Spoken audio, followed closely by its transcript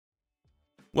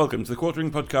Welcome to the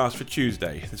Quartering Podcast for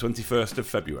Tuesday, the 21st of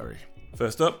February.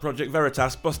 First up, Project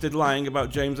Veritas busted lying about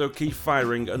James O'Keefe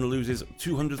firing and loses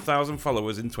 200,000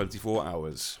 followers in 24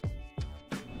 hours.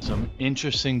 Some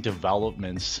interesting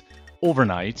developments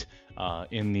overnight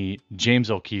in the James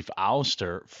O'Keefe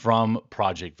ouster from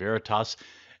Project Veritas.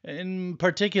 In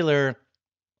particular,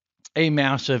 a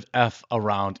massive F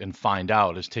around and find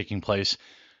out is taking place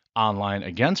online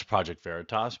against Project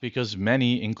Veritas because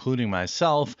many, including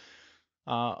myself,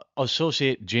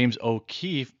 associate James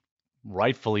O'Keefe,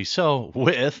 rightfully so,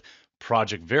 with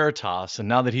Project Veritas. And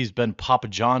now that he's been Papa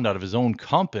John'd out of his own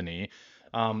company,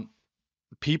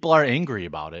 people are angry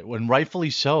about it, and rightfully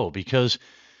so, because,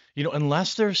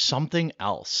 unless there's something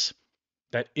else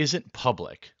that isn't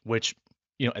public, which,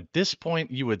 at this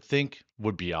point you would think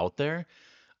would be out there,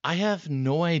 I have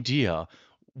no idea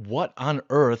what on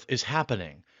earth is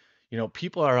happening.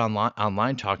 People are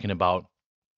online talking about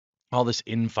all this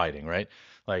infighting, right?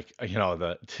 Like,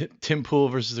 the Tim Pool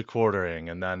versus the Quartering,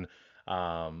 and then,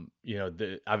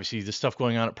 obviously the stuff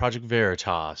going on at Project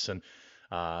Veritas, and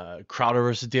Crowder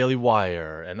versus Daily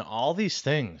Wire, and all these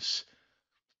things.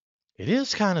 It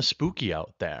is kind of spooky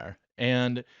out there.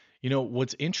 And,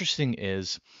 what's interesting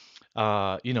is,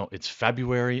 it's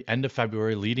February, end of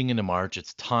February, leading into March.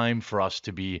 It's time for us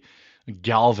to be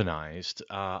galvanized,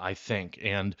 I think.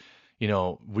 And,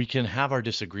 we can have our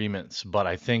disagreements, but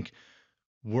I think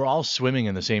we're all swimming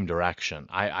in the same direction.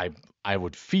 I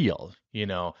would feel,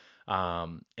 and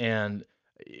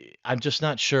I'm just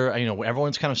not sure.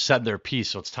 Everyone's kind of said their piece,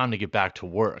 so it's time to get back to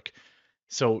work.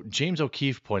 So James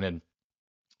O'Keefe pointed,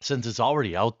 since it's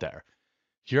already out there,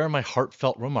 here are my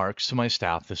heartfelt remarks to my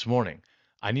staff this morning.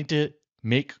 I need to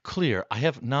make clear I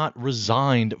have not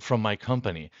resigned from my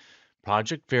company.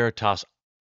 Project Veritas,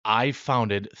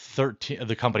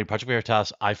 the company Project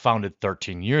Veritas I founded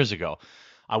 13 years ago.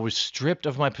 I was stripped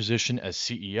of my position as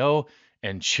CEO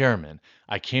and chairman.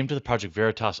 I came to the Project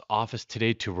Veritas office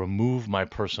today to remove my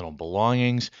personal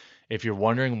belongings. If you're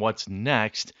wondering what's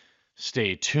next,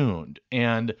 stay tuned.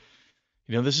 And,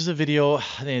 this is a video, I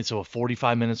think it's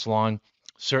 45 minutes long.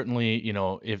 Certainly,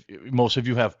 if most of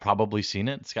you have probably seen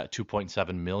it, it's got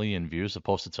 2.7 million views. The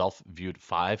post itself viewed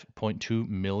 5.2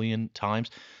 million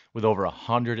times with over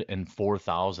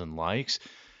 104,000 likes.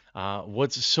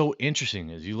 What's so interesting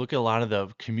is you look at a lot of the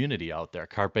community out there,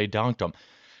 Carpe Donktum.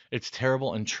 It's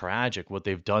terrible and tragic what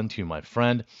they've done to you, my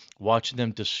friend. Watching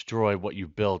them destroy what you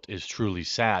built is truly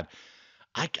sad.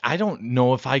 I don't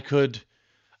know if I could,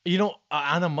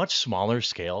 on a much smaller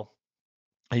scale,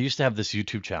 I used to have this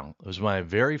YouTube channel. It was my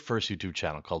very first YouTube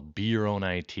channel called Be Your Own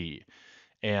IT.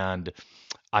 And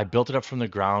I built it up from the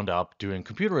ground up doing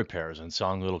computer repairs and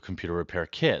selling little computer repair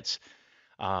kits.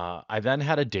 I then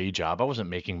had a day job. I wasn't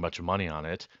making much money on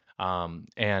it.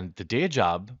 And the day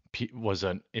job was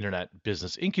an internet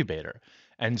business incubator.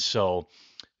 And so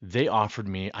they offered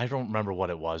me, I don't remember what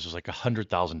it was like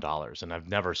 $100,000. And I've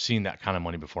never seen that kind of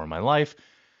money before in my life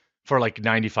for like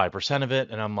 95% of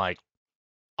it. And I'm like,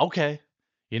 okay.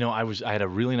 I had a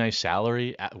really nice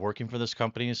salary at working for this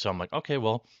company. So I'm like, okay,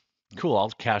 well, cool. I'll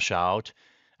cash out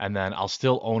and then I'll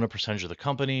still own a percentage of the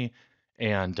company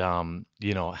and,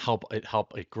 help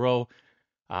it grow.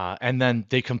 And then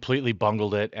they completely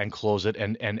bungled it and closed it.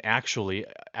 And actually,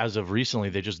 as of recently,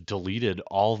 they just deleted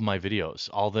all of my videos,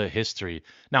 all the history.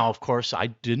 Now, of course, I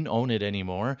didn't own it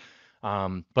anymore.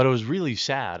 But it was really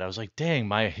sad. I was like, dang,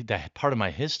 that part of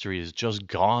my history is just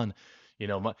gone.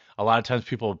 A lot of times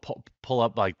people would pull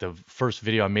up like the first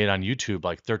video I made on YouTube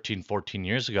like 13, 14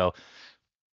 years ago.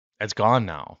 It's gone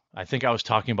now. I think I was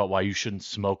talking about why you shouldn't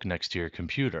smoke next to your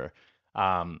computer.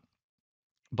 But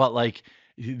like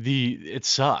it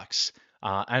sucks.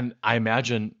 And I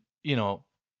imagine,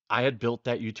 I had built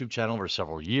that YouTube channel for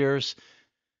several years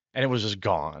and it was just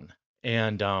gone.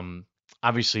 And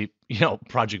obviously,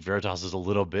 Project Veritas is a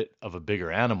little bit of a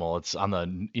bigger animal. It's on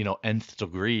the, nth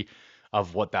degree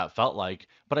of what that felt like.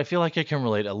 But I feel like I can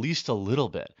relate at least a little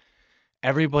bit.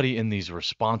 Everybody in these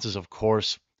responses, of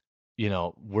course,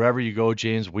 wherever you go,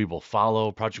 James, we will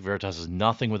follow. Project Veritas is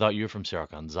nothing without you from Sarah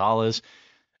Gonzalez.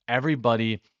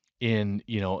 Everybody in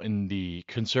the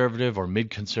conservative or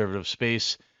mid-conservative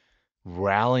space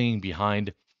rallying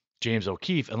behind James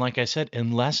O'Keefe. And like I said,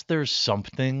 unless there's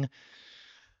something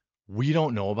we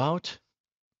don't know about,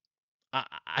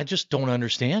 I just don't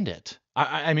understand it.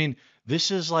 I mean,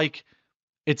 this is like,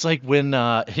 it's like when,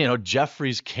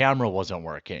 Jeffrey's camera wasn't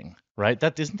working, right?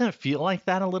 Doesn't that feel like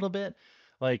that a little bit?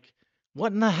 Like,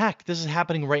 what in the heck? This is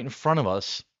happening right in front of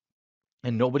us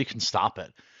and nobody can stop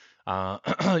it.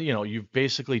 You've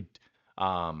basically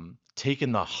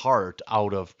taken the heart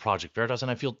out of Project Veritas, and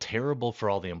I feel terrible for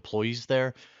all the employees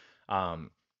there.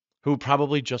 who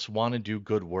probably just want to do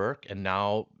good work, and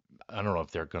now I don't know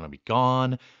if they're going to be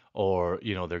gone, or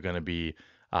they're going to be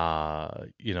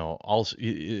also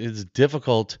it's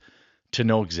difficult to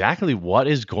know exactly what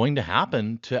is going to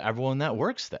happen to everyone that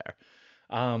works there.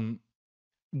 Um,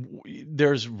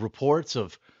 there's reports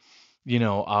of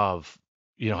how,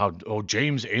 oh,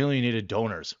 James alienated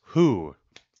donors. Who?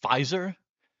 Pfizer?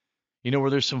 Where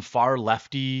there's some far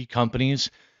lefty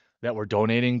companies that were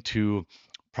donating to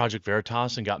Project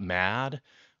Veritas and got mad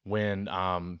when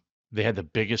they had the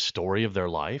biggest story of their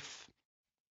life.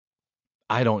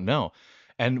 I don't know.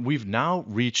 And we've now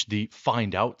reached the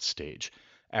find out stage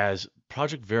as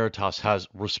Project Veritas has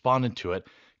responded to it,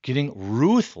 getting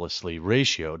ruthlessly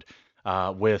ratioed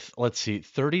with, let's see,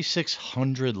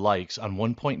 3,600 likes on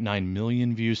 1.9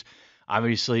 million views.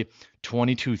 Obviously,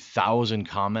 22,000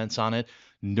 comments on it.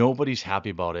 Nobody's happy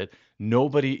about it.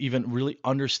 Nobody even really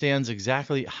understands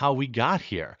exactly how we got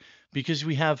here because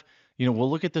we have, we'll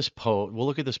look at this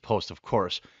post, of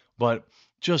course, but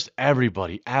just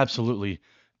everybody absolutely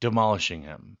demolishing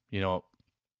him.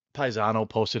 Paisano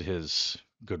posted his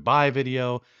goodbye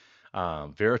video.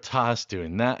 Veritas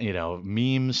doing that,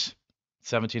 memes,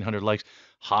 1,700 likes.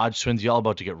 Hodge twins, y'all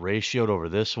about to get ratioed over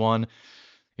this one.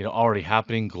 Already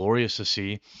happening. Glorious to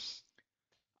see.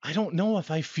 I don't know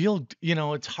if I feel,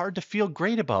 it's hard to feel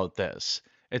great about this.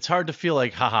 It's hard to feel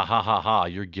like, ha ha ha ha ha,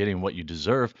 you're getting what you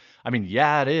deserve. I mean,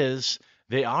 yeah, it is.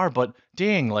 They are, but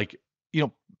dang, like,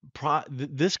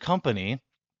 this company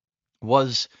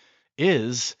was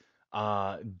is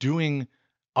doing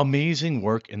amazing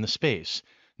work in the space.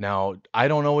 Now, I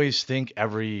don't always think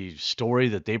every story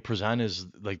that they present is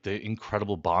like the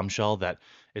incredible bombshell that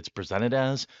it's presented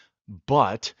as,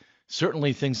 but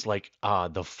certainly things like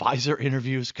the Pfizer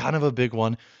interviews, kind of a big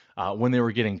one, when they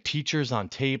were getting teachers on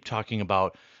tape talking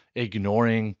about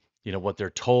ignoring, what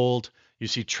they're told. You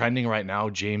see trending right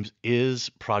now, James is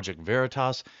Project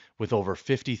Veritas with over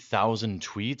 50,000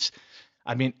 tweets.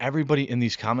 I mean, everybody in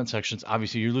these comment sections,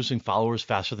 obviously, you're losing followers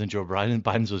faster than Joe Biden.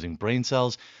 Biden's losing brain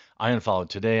cells. I unfollowed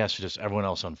today. I suggest everyone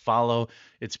else unfollow.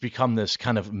 It's become this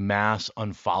kind of mass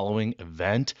unfollowing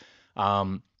event.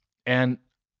 And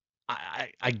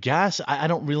I guess I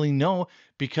don't really know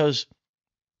because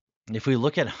if we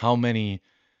look at how many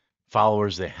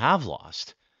followers they have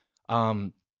lost,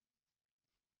 um,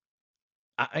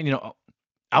 I, you know,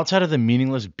 outside of the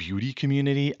meaningless beauty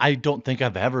community, I don't think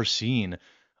I've ever seen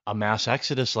a mass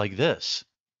exodus like this.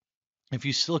 If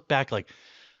you look back like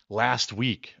last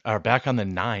week or back on the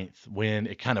 9th when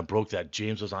it kind of broke that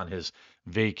James was on his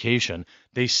vacation,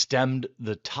 they stemmed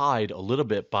the tide a little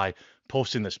bit by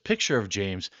posting this picture of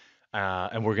James.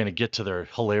 And we're going to get to their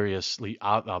hilariously,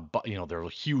 their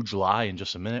huge lie in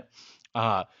just a minute.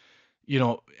 Uh,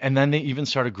 and then they even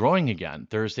started growing again.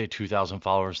 Thursday, 2,000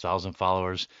 followers, 1,000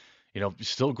 followers,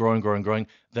 still growing, growing, growing.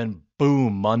 Then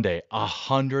boom, Monday,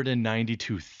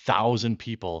 192,000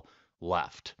 people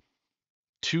left.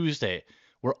 Tuesday,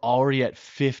 we're already at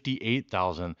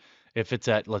 58,000. If it's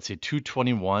at, let's say,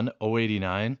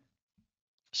 221,089.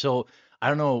 So I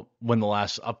don't know when the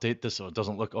last update this, so it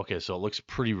doesn't look okay. So it looks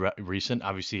pretty recent.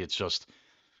 Obviously, it's just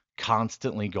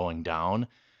constantly going down.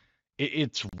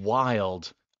 It's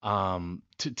wild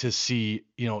to see,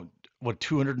 what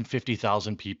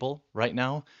 250,000 people right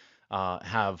now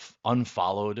have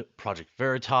unfollowed Project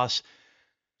Veritas.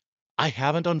 I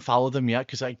haven't unfollowed them yet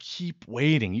because I keep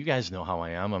waiting. You guys know how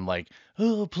I am. I'm like,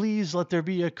 oh, please let there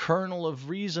be a kernel of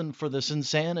reason for this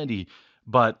insanity.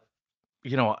 But,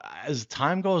 as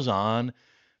time goes on,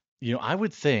 I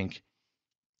would think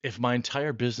if my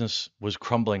entire business was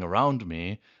crumbling around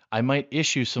me, I might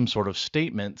issue some sort of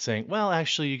statement saying, well,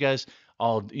 actually, you guys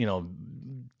all,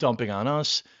 dumping on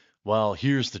us. Well,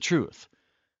 here's the truth.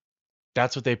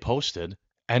 That's what they posted.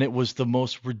 And it was the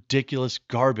most ridiculous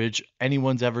garbage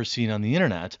anyone's ever seen on the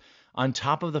internet, on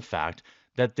top of the fact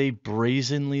that they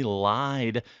brazenly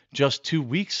lied just 2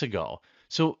 weeks ago.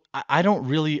 So I don't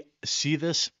really see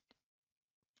this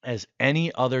as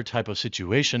any other type of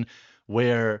situation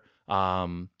where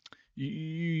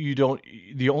you don't.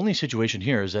 The only situation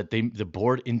here is that the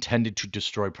board intended to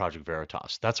destroy Project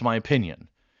Veritas. That's my opinion.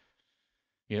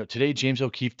 Today, James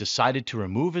O'Keefe decided to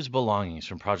remove his belongings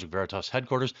from Project Veritas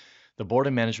headquarters. The board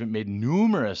and management made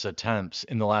numerous attempts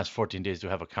in the last 14 days to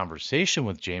have a conversation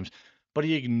with James, but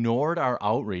he ignored our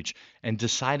outreach and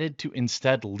decided to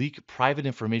instead leak private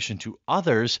information to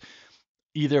others,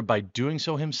 either by doing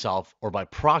so himself or by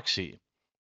proxy.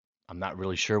 I'm not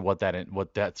really sure what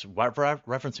that's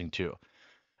referencing to.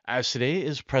 As today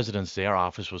is President's Day, our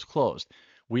office was closed.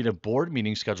 We had a board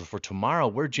meeting scheduled for tomorrow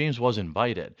where James was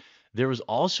invited. There was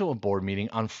also a board meeting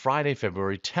on Friday,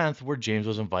 February 10th, where James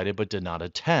was invited but did not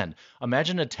attend.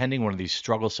 Imagine attending one of these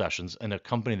struggle sessions in a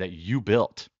company that you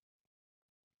built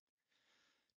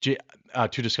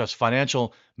to discuss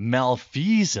financial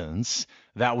malfeasance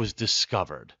that was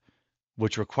discovered,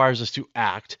 which requires us to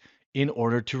act in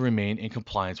order to remain in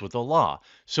compliance with the law.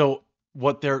 So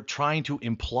what they're trying to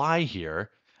imply here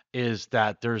is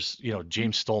that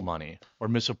James stole money or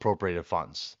misappropriated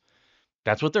funds.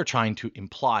 That's what they're trying to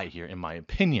imply here, in my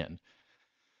opinion.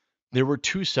 There were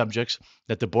two subjects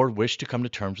that the board wished to come to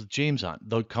terms with James on: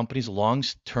 the company's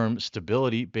long-term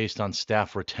stability based on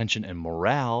staff retention and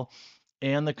morale,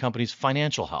 and the company's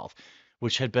financial health,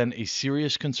 which had been a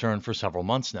serious concern for several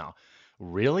months now.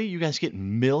 Really? You guys get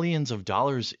millions of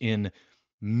dollars in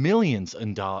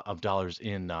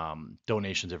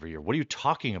donations every year. What are you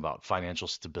talking about? Financial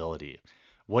stability.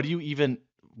 What do you even,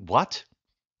 what?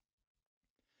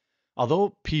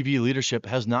 Although PV leadership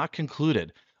has not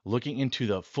concluded looking into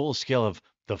the full scale of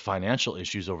the financial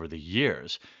issues over the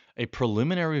years, a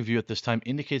preliminary review at this time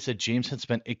indicates that James had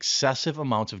spent excessive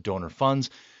amounts of donor funds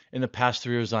in the past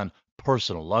 3 years on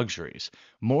personal luxuries.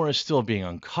 More is still being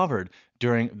uncovered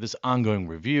during this ongoing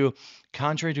review.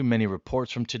 Contrary to many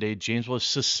reports from today, James was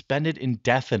suspended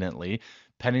indefinitely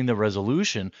pending the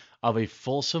resolution of a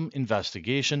fulsome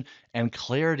investigation and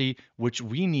clarity which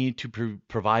we need to be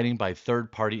providing by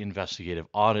third-party investigative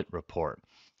audit report.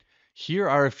 Here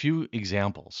are a few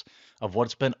examples of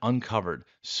what's been uncovered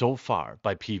so far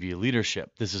by PV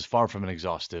leadership. This is far from an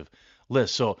exhaustive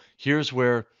list. So here's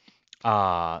where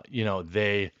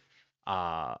they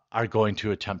are going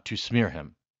to attempt to smear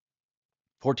him.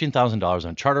 $14,000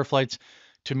 on charter flights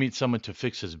to meet someone to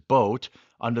fix his boat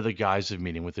under the guise of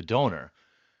meeting with the donor.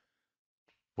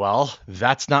 Well,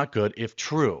 that's not good if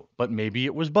true, but maybe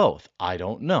it was both. I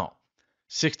don't know.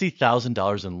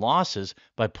 $60,000 in losses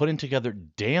by putting together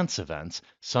dance events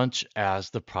such as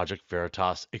the Project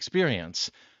Veritas experience.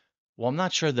 Well, I'm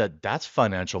not sure that that's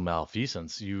financial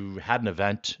malfeasance. You had an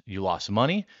event, you lost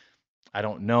money. I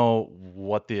don't know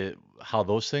how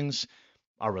those things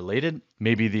are related.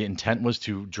 Maybe the intent was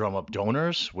to drum up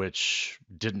donors, which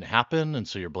didn't happen, and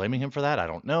so you're blaming him for that. I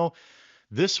don't know.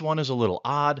 This one is a little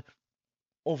odd.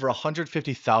 Over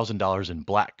 $150,000 in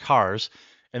black cars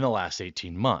in the last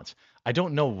 18 months. I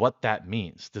don't know what that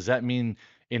means. Does that mean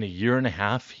in a year and a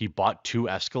half he bought 2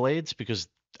 Escalades? Because,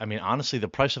 I mean, honestly, the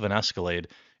price of an Escalade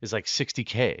is like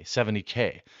 $60K,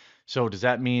 $70K. So does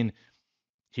that mean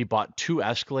he bought 2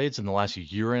 Escalades in the last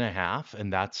year and a half?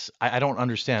 And I don't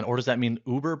understand. Or does that mean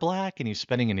Uber black and he's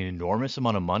spending an enormous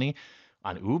amount of money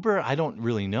on Uber? I don't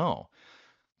really know.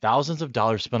 Thousands of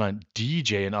dollars spent on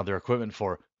DJ and other equipment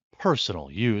for personal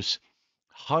use.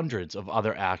 Hundreds of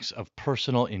other acts of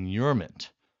personal inurement.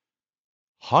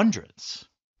 Hundreds.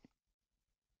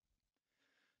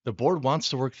 The board wants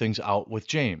to work things out with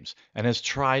James and has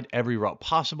tried every route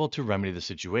possible to remedy the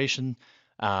situation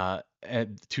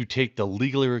and to take the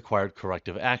legally required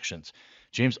corrective actions.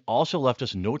 James also left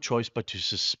us no choice but to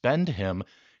suspend him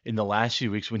in the last few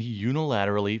weeks when he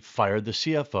unilaterally fired the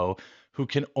CFO, who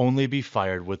can only be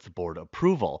fired with board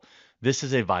approval. This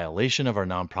is a violation of our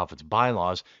nonprofit's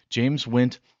bylaws. James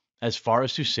went as far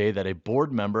as to say that a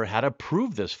board member had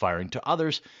approved this firing to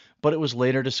others, but it was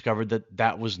later discovered that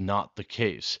that was not the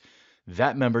case.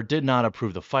 That member did not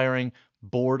approve the firing.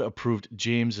 Board approved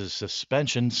James's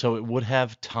suspension, so it would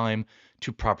have time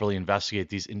to properly investigate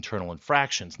these internal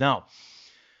infractions. Now,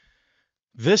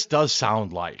 this does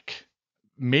sound like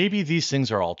maybe these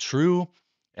things are all true,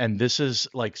 and this is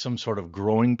like some sort of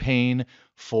growing pain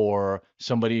for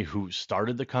somebody who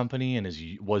started the company and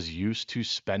was used to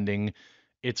spending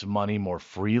its money more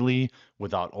freely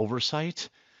without oversight.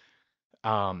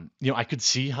 I could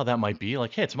see how that might be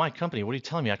like, hey, it's my company. What are you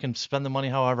telling me? I can spend the money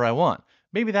however I want.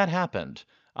 Maybe that happened.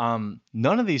 None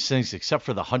of these things, except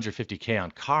for the $150K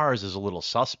on cars, is a little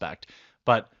suspect.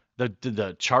 But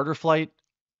the charter flight,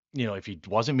 if he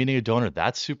wasn't meeting a donor,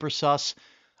 that's super sus.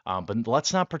 But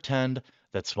let's not pretend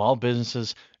that small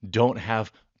businesses don't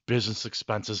have business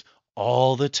expenses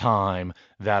all the time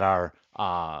that are,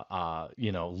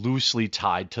 loosely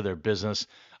tied to their business.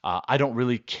 I don't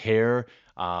really care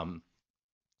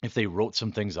if they wrote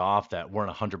some things off that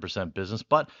weren't 100% business.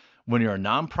 But when you're a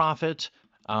nonprofit,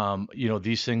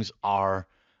 these things are,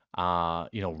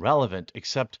 relevant,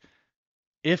 except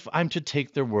if I'm to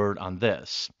take their word on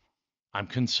this, I'm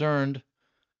concerned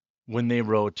when they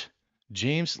wrote,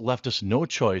 James left us no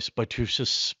choice but to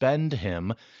suspend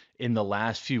him in the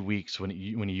last few weeks when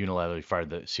he unilaterally fired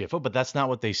the CFO. But that's not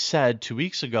what they said 2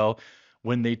 weeks ago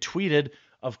when they tweeted,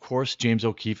 of course, James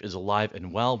O'Keefe is alive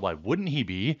and well. Why wouldn't he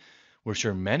be? we're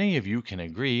sure many of you can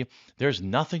agree there's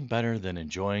nothing better than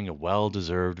enjoying a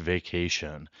well-deserved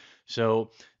vacation.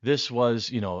 So this was,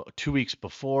 2 weeks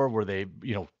before where they,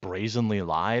 brazenly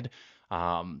lied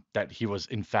that he was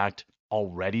in fact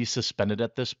already suspended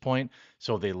at this point.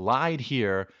 So they lied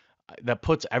here. That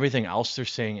puts everything else they're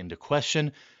saying into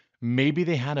question. Maybe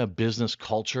they had a business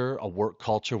culture, a work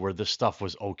culture where this stuff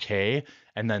was okay,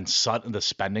 and then the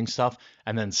spending stuff,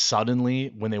 and then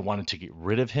suddenly when they wanted to get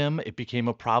rid of him, it became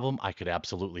a problem. I could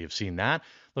absolutely have seen that.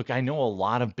 Look, I know a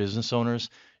lot of business owners,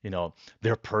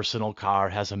 their personal car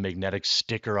has a magnetic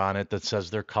sticker on it that says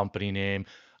their company name.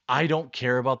 I don't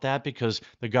care about that because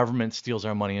the government steals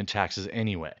our money in taxes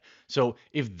anyway. So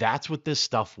if that's what this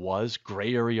stuff was,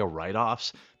 gray area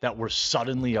write-offs that were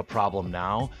suddenly a problem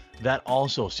now, that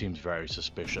also seems very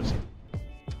suspicious.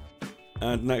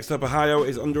 And next up, Ohio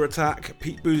is under attack.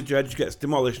 Pete Buttigieg gets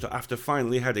demolished after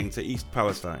finally heading to East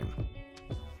Palestine.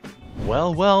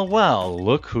 Well, well, well,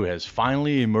 look who has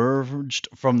finally emerged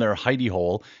from their hidey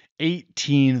hole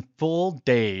 18 full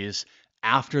days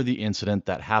after the incident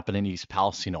that happened in East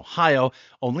Palestine, Ohio,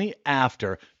 only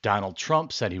after Donald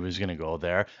Trump said he was going to go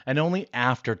there, and only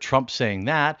after Trump saying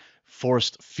that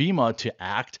forced FEMA to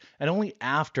act, and only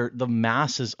after the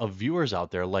masses of viewers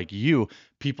out there like you,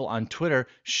 people on Twitter,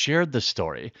 shared the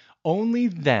story. Only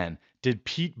then did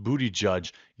Pete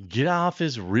Buttigieg get off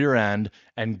his rear end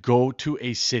and go to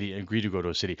a city, agree to go to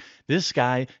a city. This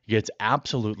guy gets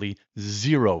absolutely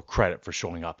zero credit for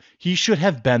showing up. He should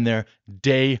have been there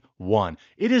day one.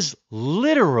 It is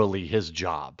literally his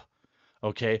job.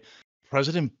 Okay.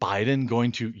 President Biden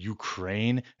going to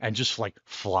Ukraine and just like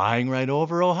flying right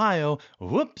over Ohio.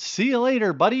 Whoops, see you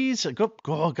later, buddies.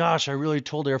 Oh gosh, I really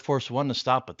told Air Force One to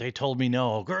stop, but they told me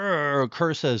no. Grr,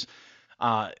 curses.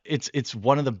 It's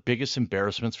one of the biggest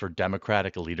embarrassments for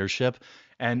Democratic leadership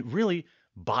and really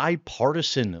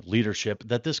bipartisan leadership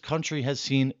that this country has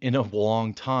seen in a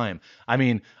long time. I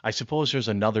mean, I suppose there's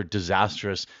another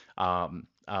disastrous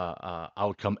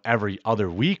outcome every other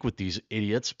week with these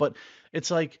idiots, but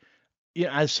it's like,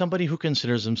 as somebody who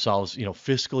considers themselves,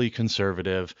 fiscally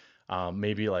conservative,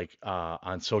 maybe like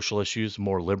on social issues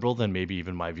more liberal than maybe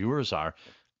even my viewers are.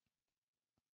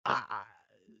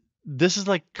 This is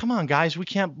like, come on, guys, we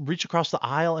can't reach across the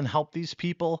aisle and help these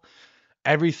people.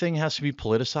 Everything has to be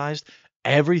politicized.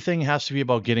 Everything has to be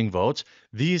about getting votes.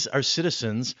 These are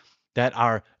citizens that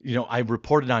are, I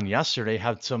reported on yesterday,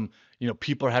 had some,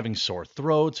 people are having sore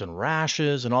throats and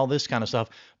rashes and all this kind of stuff.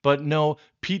 But no,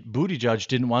 Pete Buttigieg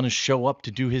didn't want to show up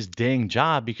to do his dang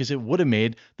job because it would have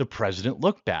made the president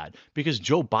look bad. Because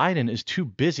Joe Biden is too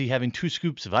busy having 2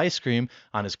 scoops of ice cream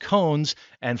on his cones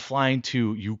and flying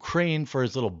to Ukraine for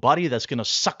his little buddy that's going to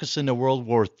suck us into World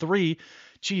War III.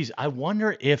 Geez, I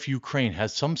wonder if Ukraine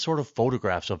has some sort of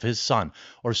photographs of his son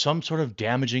or some sort of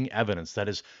damaging evidence that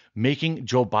is making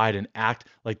Joe Biden act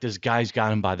like this guy's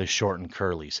got him by the short and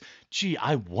curlies. Gee,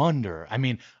 I wonder. I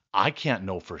mean, I can't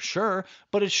know for sure,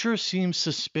 but it sure seems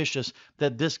suspicious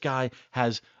that this guy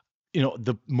has,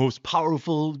 the most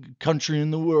powerful country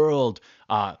in the world,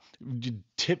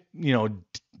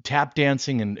 tap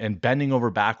dancing and bending over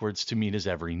backwards to meet his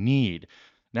every need.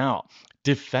 Now,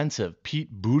 defensive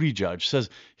Pete Buttigieg says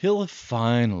he'll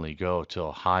finally go to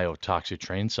Ohio toxic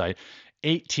train site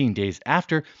 18 days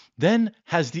after, then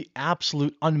has the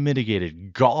absolute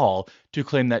unmitigated gall to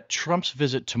claim that Trump's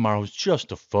visit tomorrow is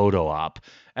just a photo op,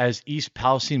 as East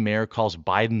Palestine mayor calls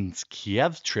Biden's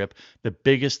Kiev trip the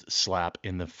biggest slap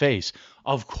in the face.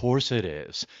 Of course it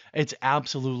is. It's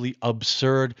absolutely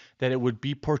absurd that it would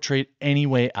be portrayed any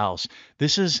way else.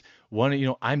 This is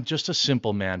I'm just a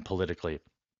simple man politically.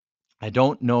 I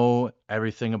don't know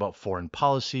everything about foreign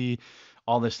policy,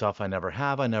 all this stuff. I never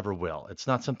have, I never will. It's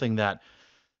not something that,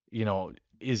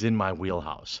 is in my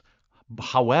wheelhouse.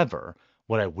 However,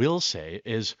 what I will say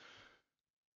is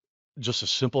just a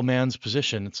simple man's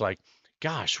position. It's like,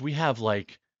 gosh, we have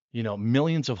like,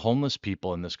 millions of homeless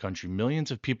people in this country, millions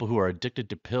of people who are addicted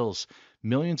to pills,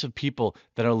 millions of people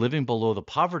that are living below the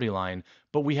poverty line,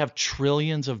 but we have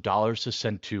trillions of dollars to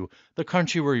send to the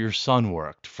country where your son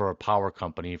worked for a power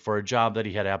company for a job that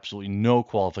he had absolutely no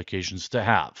qualifications to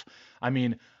have. I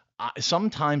mean,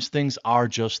 sometimes things are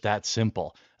just that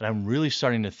simple. And I'm really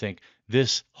starting to think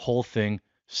this whole thing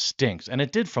stinks. And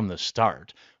it did from the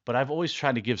start. But I've always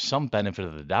tried to give some benefit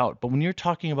of the doubt. But when you're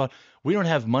talking about we don't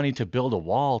have money to build a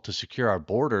wall to secure our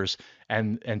borders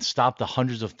and stop the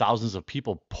hundreds of thousands of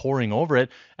people pouring over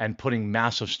it and putting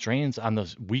massive strains on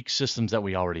the weak systems that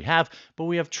we already have, but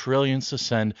we have trillions to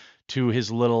send to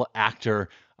his little actor,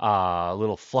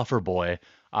 little fluffer boy,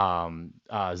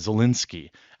 Zelensky.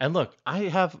 And look, I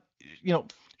have,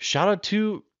 shout out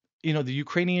to the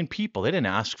Ukrainian people. They didn't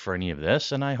ask for any of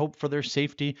this, and I hope for their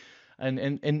safety.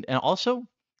 And also,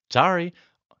 sorry,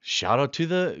 shout out to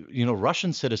the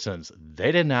Russian citizens.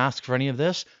 They didn't ask for any of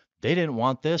this. They didn't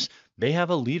want this. They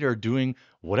have a leader doing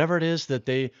whatever it is that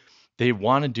they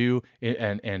want to do,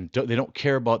 and they don't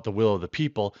care about the will of the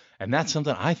people. And that's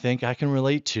something I think I can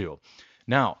relate to.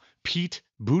 Now, Pete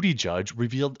Buttigieg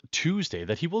revealed Tuesday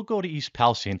that he will go to East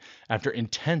Palestine after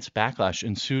intense backlash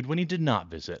ensued when he did not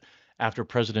visit, after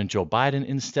President Joe Biden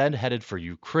instead headed for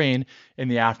Ukraine in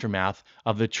the aftermath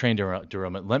of the train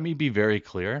derailment. Let me be very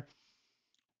clear.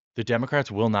 The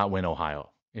Democrats will not win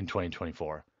Ohio in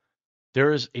 2024.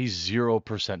 There is a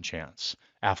 0% chance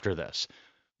after this.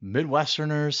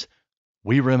 Midwesterners,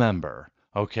 we remember,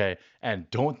 okay? And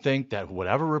don't think that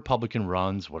whatever Republican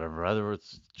runs, whether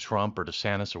it's Trump or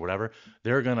DeSantis or whatever,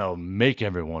 they're going to make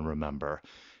everyone remember.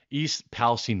 East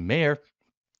Palestine Mayor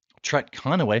Trent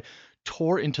Conaway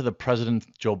tore into the President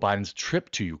Joe Biden's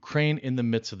trip to Ukraine in the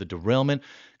midst of the derailment,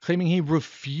 claiming he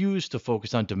refused to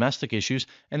focus on domestic issues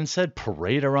and instead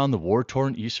parade around the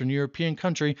war-torn Eastern European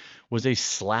country was a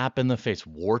slap in the face.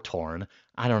 War-torn?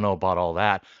 I don't know about all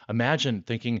that. Imagine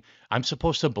thinking, I'm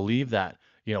supposed to believe that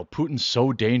Putin's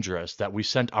so dangerous that we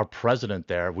sent our president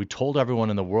there. We told everyone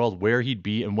in the world where he'd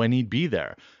be and when he'd be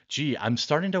there. Gee, I'm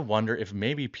starting to wonder if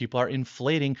maybe people are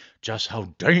inflating just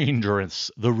how dangerous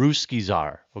the Ruskies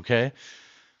are, okay?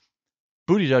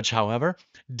 Buttigieg, however,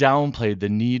 downplayed the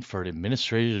need for an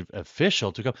administrative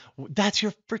official to go. That's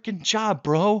your freaking job,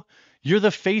 bro. You're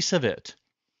the face of it.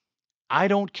 I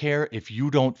don't care if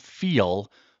you don't feel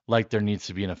like there needs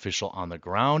to be an official on the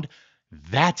ground.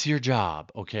 That's your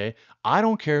job, okay? I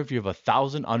don't care if you have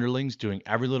 1,000 underlings doing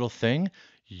every little thing.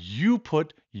 You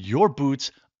put your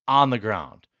boots on the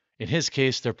ground. In his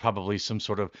case, they're probably some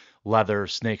sort of leather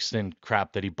snakeskin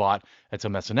crap that he bought at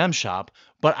some S&M shop,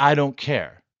 but I don't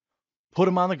care. Put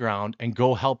them on the ground and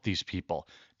go help these people.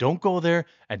 Don't go there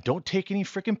and don't take any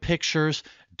freaking pictures.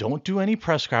 Don't do any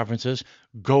press conferences.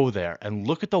 Go there and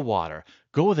look at the water.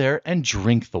 Go there and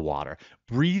drink the water.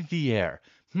 Breathe the air.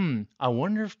 I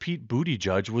wonder if Pete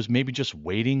Buttigieg was maybe just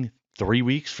waiting 3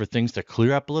 weeks for things to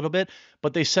clear up a little bit,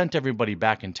 but they sent everybody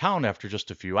back in town after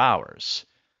just a few hours.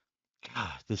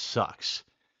 God, this sucks.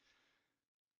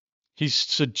 He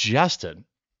suggested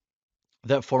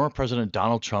that former President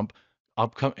Donald Trump,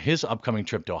 his upcoming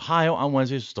trip to Ohio on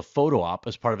Wednesday is just a photo op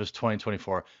as part of his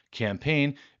 2024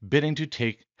 campaign, bidding to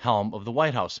take helm of the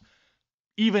White House.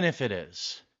 Even if it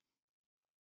is.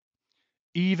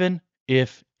 Even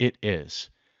if it is.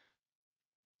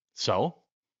 So,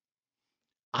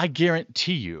 I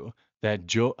guarantee you that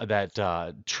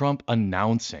Trump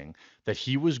announcing that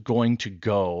he was going to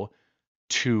go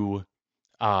to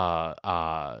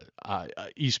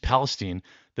East Palestine,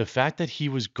 the fact that he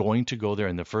was going to go there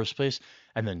in the first place,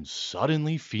 and then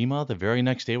suddenly FEMA the very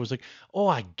next day was like, oh,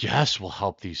 I guess we'll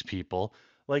help these people.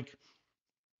 Like,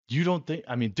 you don't think,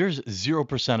 I mean, there's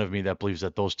 0% of me that believes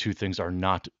that those two things are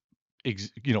not,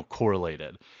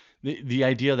 correlated. The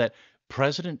idea that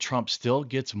President Trump still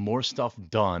gets more stuff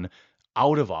done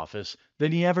out of office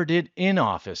than he ever did in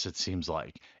office, it seems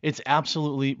like. It's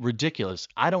absolutely ridiculous.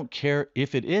 I don't care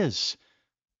if it is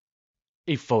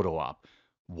a photo op.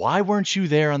 Why weren't you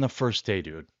there on the first day,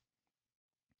 dude?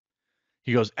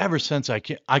 He goes, ever since I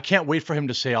can't wait for him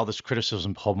to say all this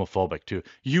criticism homophobic too.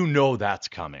 You know that's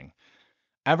coming.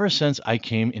 Ever since I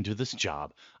came into this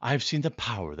job, I've seen the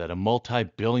power that a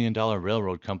multi-billion-dollar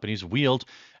railroad companies wield,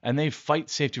 and they fight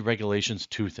safety regulations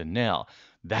tooth and nail.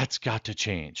 That's got to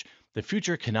change. The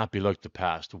future cannot be looked to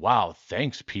past. Wow,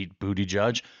 thanks, Pete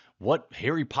Buttigieg. What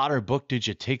Harry Potter book did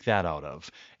you take that out of?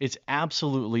 It's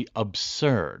absolutely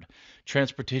absurd.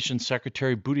 Transportation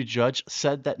Secretary Buttigieg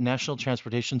said that National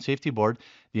Transportation Safety Board,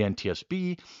 the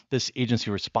NTSB, this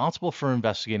agency responsible for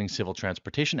investigating civil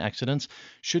transportation accidents,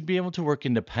 should be able to work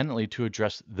independently to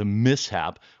address the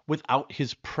mishap without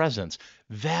his presence.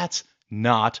 That's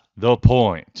not the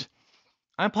point.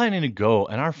 I'm planning to go,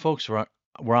 and our folks were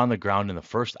on the ground in the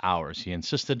first hours, he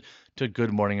insisted to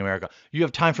Good Morning America. You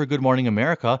have time for Good Morning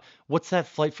America? What's that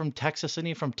flight from Texas? Isn't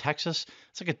he from Texas?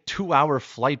 It's like a 2-hour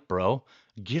flight, bro.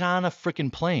 Get on a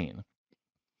freaking plane.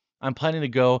 I'm planning to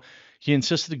go. He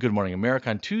insisted to Good Morning America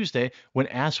on Tuesday when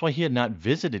asked why he had not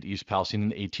visited East Palestine in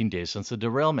the 18 days since the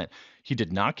derailment. He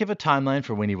did not give a timeline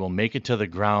for when he will make it to the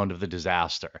ground of the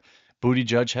disaster.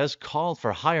 Buttigieg has called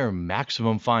for higher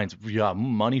maximum fines. Yeah,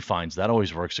 money fines. That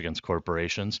always works against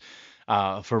corporations.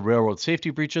 For railroad safety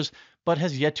breaches, but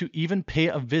has yet to even pay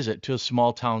a visit to a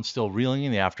small town still reeling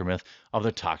in the aftermath of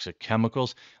the toxic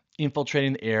chemicals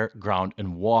infiltrating the air, ground,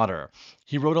 and water.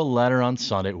 He wrote a letter on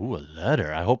Sunday. Ooh, a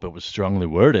letter. I hope it was strongly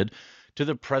worded. to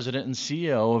the president and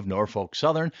CEO of Norfolk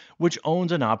Southern, which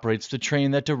owns and operates the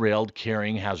train that derailed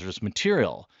carrying hazardous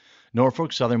material.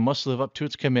 Norfolk Southern must live up to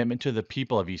its commitment to the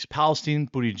people of East Palestine,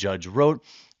 Buttigieg wrote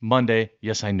Monday.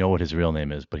 Yes, I know what his real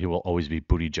name is, but he will always be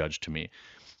Buttigieg to me.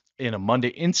 In a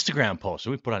Monday Instagram post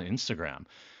that we put on Instagram.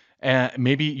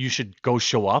 Maybe you should go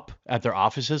show up at their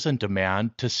offices and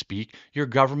demand to speak. You're a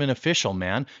government official,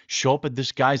 man. Show up at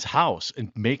this guy's house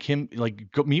and make him,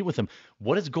 go meet with him.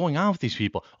 What is going on with these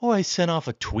people? Oh, I sent off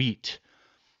a tweet.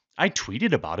 I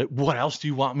tweeted about it. What else do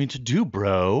you want me to do,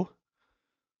 bro?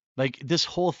 This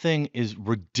whole thing is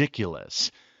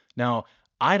ridiculous. Now,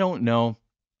 I don't know.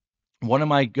 One of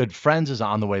my good friends is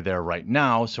on the way there right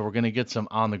now, so we're going to get some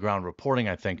on-the-ground reporting,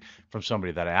 I think, from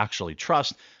somebody that I actually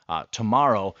trust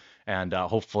tomorrow, and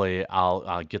hopefully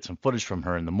I'll get some footage from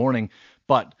her in the morning.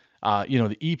 But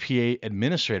the EPA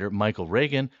administrator, Michael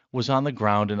Regan, was on the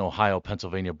ground in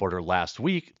Ohio-Pennsylvania border last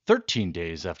week, 13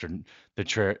 days after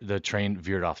the train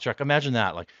veered off track. Imagine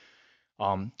that,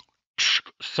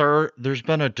 sir, there's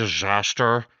been a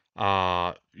disaster.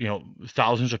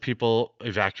 Thousands of people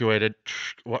evacuated.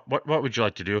 What would you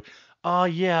like to do?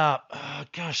 Yeah.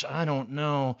 Gosh, I don't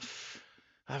know.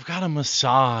 I've got a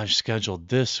massage scheduled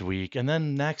this week, and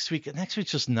then next week's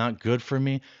just not good for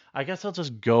me. I guess I'll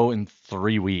just go in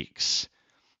 3 weeks.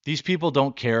 These people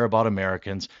don't care about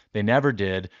Americans. They never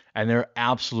did, and they're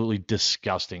absolutely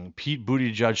disgusting. Pete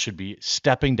Buttigieg should be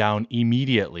stepping down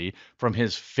immediately from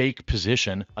his fake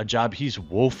position, a job he's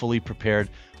woefully prepared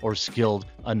or skilled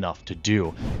enough to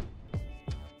do.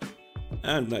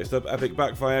 And next up, epic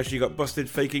backfire. She got busted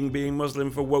faking being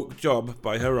Muslim for woke job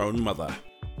by her own mother.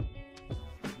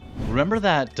 Remember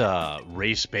that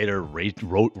race baiter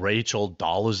Rachel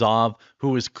Dolezal, who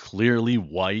was clearly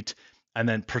white and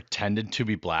then pretended to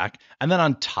be black, and then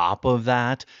on top of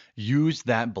that, used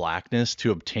that blackness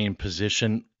to obtain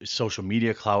position, social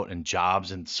media clout, and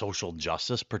jobs and social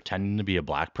justice, pretending to be a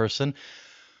black person?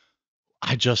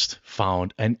 I just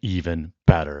found an even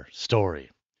better story.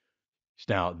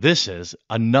 Now, this is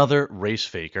another race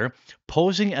faker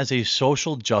posing as a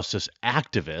social justice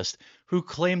activist who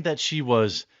claimed that she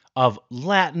was of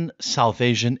Latin, South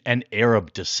Asian, and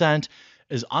Arab descent,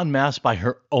 is unmasked by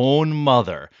her own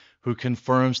mother, who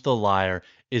confirms the liar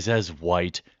is as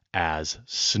white as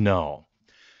snow.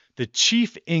 The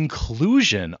chief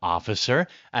inclusion officer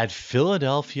at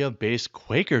Philadelphia-based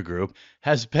Quaker Group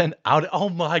has been out. Oh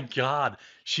my God.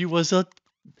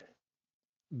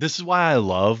 This is why I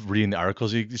love reading the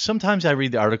articles. Sometimes I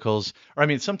read the articles,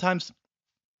 sometimes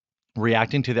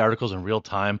reacting to the articles in real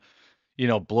time,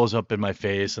 blows up in my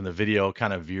face and the video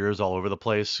kind of veers all over the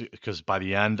place because by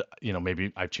the end,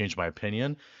 maybe I've changed my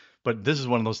opinion. But this is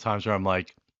one of those times where I'm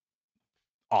like,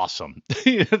 awesome.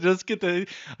 I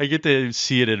get to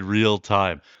see it in real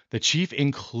time. The chief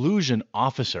inclusion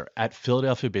officer at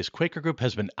Philadelphia-based Quaker Group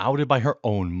has been outed by her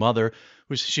own mother,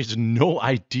 who says she has no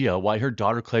idea why her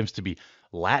daughter claims to be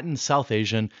Latin, South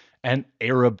Asian, and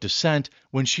Arab descent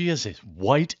when she is as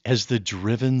white as the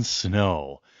driven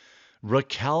snow.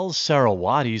 Raquel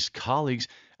Sarawati's colleagues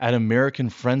at American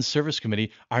Friends Service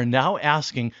Committee are now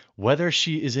asking whether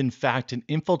she is in fact an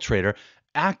infiltrator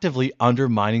actively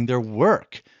undermining their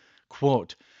work.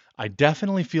 Quote, I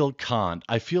definitely feel conned.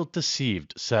 I feel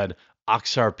deceived, said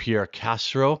Aksar Pierre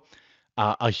Castro,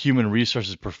 a human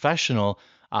resources professional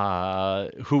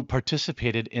who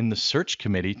participated in the search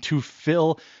committee to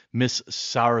fill Miss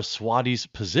Saraswati's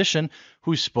position,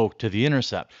 who spoke to The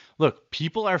Intercept. Look,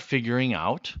 people are figuring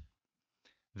out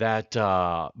that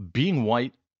being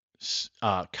white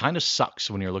kind of sucks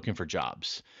when you're looking for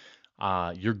jobs.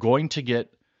 You're going to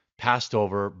get passed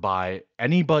over by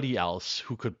anybody else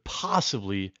who could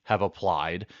possibly have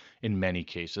applied in many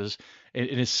cases,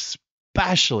 and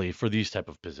especially for these type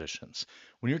of positions.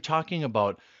 When you're talking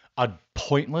about a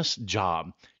pointless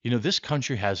job, this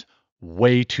country has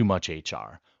way too much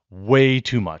HR. Way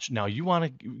too much. Now, you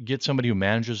want to get somebody who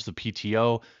manages the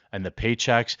PTO and the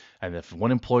paychecks, and if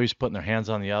one employee's putting their hands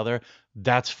on the other,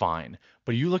 that's fine.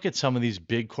 But you look at some of these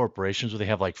big corporations where they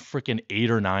have like freaking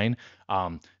 8 or 9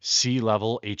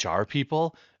 C-level HR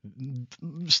people.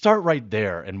 Start right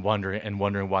there and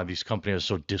wondering why these companies are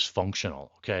so dysfunctional.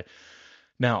 Okay.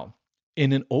 Now,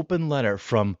 in an open letter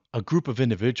from a group of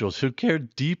individuals who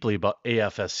cared deeply about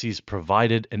AFSC's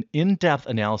provided an in-depth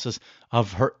analysis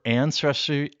of her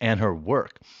ancestry and her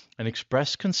work and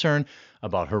expressed concern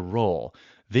about her role.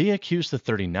 They accused the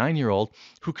 39-year-old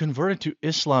who converted to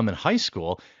Islam in high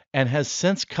school and has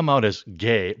since come out as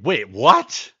gay. Wait,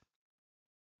 what?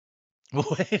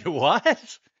 Wait,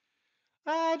 what?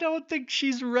 I don't think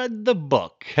she's read the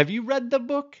book. Have you read the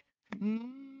book?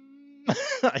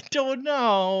 I don't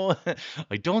know.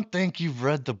 I don't think you've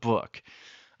read the book.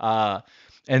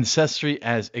 Ancestry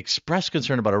has expressed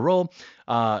concern about her role.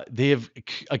 They have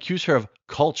accused her of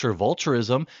culture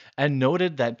vulturism and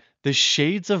noted that the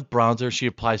shades of bronzer she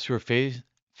applies to her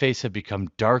face have become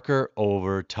darker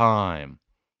over time.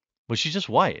 Was she just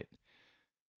white?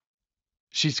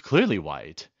 She's clearly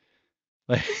white.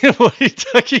 Like, what are you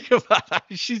talking about?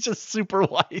 She's just super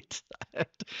white.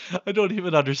 I don't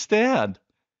even understand.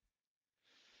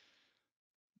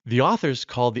 The authors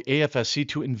called the AFSC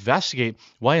to investigate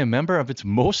why a member of its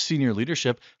most senior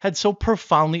leadership had so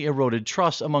profoundly eroded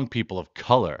trust among people of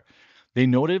color. They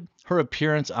noted her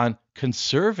appearance on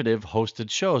conservative hosted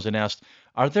shows and asked,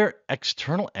 are there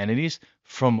external entities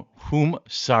from whom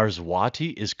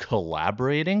Saraswati is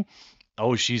collaborating?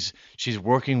 Oh, she's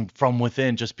working from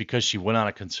within just because she went on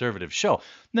a conservative show.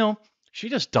 No, she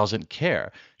just doesn't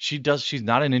care. She's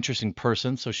not an interesting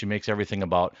person, so she makes everything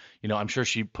about, I'm sure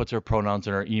she puts her pronouns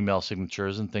in her email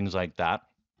signatures and things like that.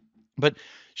 But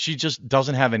she just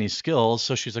doesn't have any skills,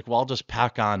 so she's like, well, I'll just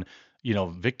pack on,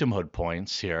 victimhood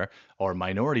points here or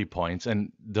minority points,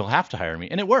 and they'll have to hire me.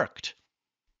 And it worked.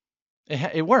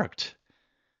 It worked.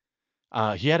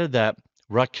 He added that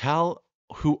Raquel,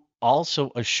 who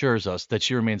also assures us that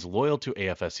she remains loyal to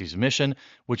AFSC's mission,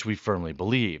 which we firmly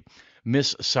believe.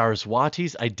 Miss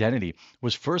Saraswati's identity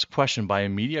was first questioned by a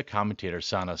media commentator,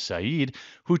 Sana Saeed,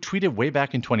 who tweeted way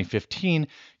back in 2015,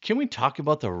 can we talk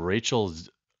about the Rachel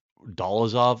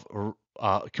Dolezov?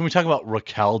 Can we talk about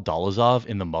Raquel Dolezov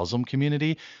in the Muslim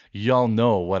community? Y'all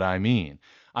know what I mean.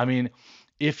 I mean,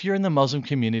 if you're in the Muslim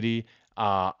community,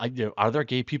 are there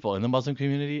gay people in the Muslim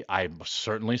community? I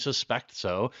certainly suspect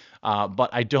so, but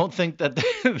I don't think that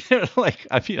they're like,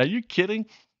 I mean, are you kidding?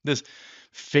 This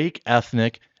fake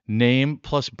ethnic name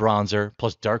plus bronzer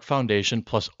plus dark foundation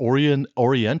plus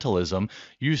Orientalism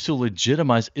used to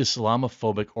legitimize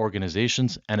Islamophobic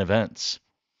organizations and events.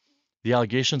 The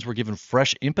allegations were given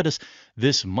fresh impetus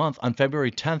this month. On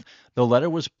February 10th, the letter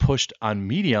was pushed on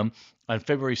Medium. On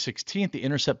February 16th, The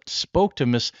Intercept spoke to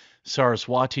Miss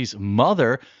Saraswati's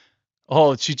mother.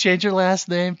 Oh, she changed her last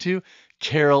name to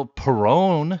Carol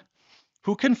Perrone,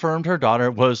 who confirmed her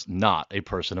daughter was not a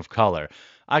person of color.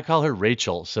 I call her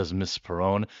Rachel, says Miss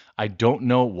Perrone. I don't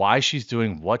know why she's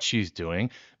doing what she's doing.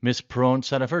 Miss Perrone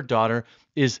said of her daughter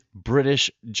is British,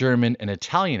 German, and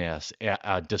Italian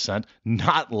descent,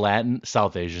 not Latin,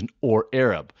 South Asian, or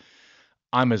Arab.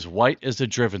 I'm as white as the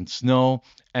driven snow,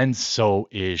 and so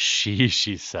is she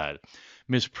said.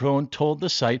 Ms. Perrone told the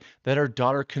site that her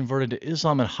daughter converted to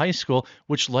Islam in high school,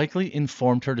 which likely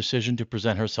informed her decision to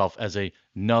present herself as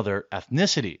another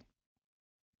ethnicity.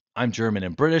 I'm German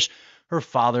and British. Her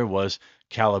father was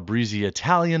Calabrese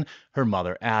Italian, her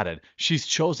mother added. She's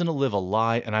chosen to live a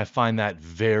lie, and I find that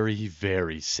very,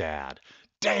 very sad.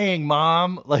 Dang,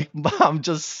 Mom! Like, Mom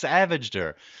just savaged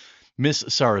her. Miss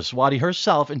Saraswati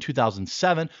herself in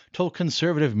 2007 told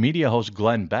conservative media host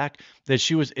Glenn Beck that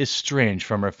she was estranged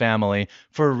from her family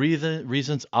for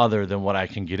reasons other than what I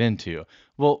can get into.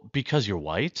 Well, because you're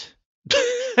white?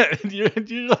 you're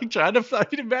like trying to, I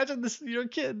mean, imagine this, you're a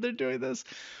kid, they're doing this.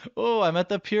 Oh, I'm at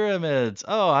the pyramids.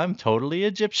 Oh, I'm totally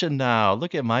Egyptian now.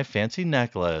 Look at my fancy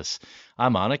necklace.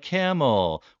 I'm on a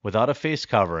camel without a face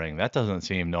covering. That doesn't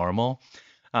seem normal.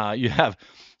 You have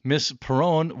Miss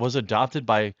Perrone was adopted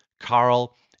by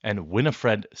Carl and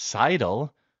Winifred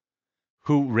Seidel,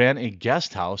 who ran a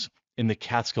guest house in the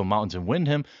Catskill Mountains in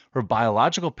Windham. Her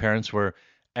biological parents were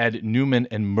Ed Newman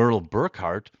and Myrtle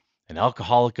Burkhart, an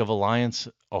alcoholic of Alliance,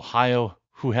 Ohio,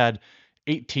 who had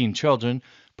 18 children,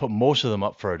 put most of them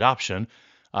up for adoption,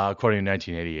 according to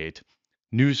 1988.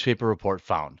 Newspaper report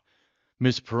found.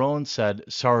 Ms. Perrone said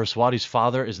Saraswati's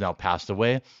father is now passed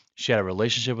away. She had a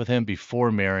relationship with him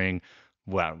before marrying.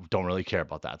 Well, don't really care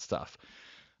about that stuff.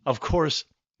 Of course,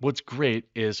 what's great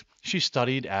is she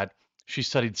studied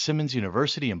Simmons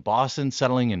University in Boston,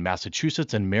 settling in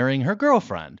Massachusetts and marrying her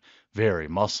girlfriend. Very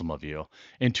Muslim of you.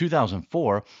 In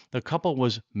 2004, the couple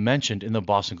was mentioned in the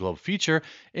Boston Globe feature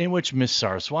in which Miss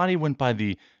Saraswati went by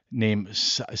the name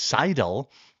Seidel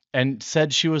and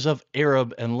said she was of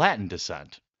Arab and Latin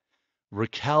descent.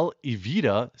 Raquel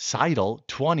Evita Seidel,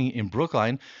 20, in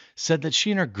Brookline, said that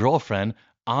she and her girlfriend,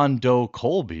 Ando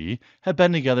Colby, had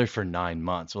been together for 9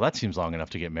 months. Well, that seems long enough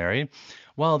to get married.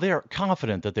 While they are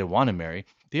confident that they want to marry,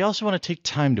 they also want to take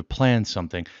time to plan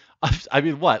something. I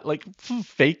mean, what? Like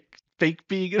fake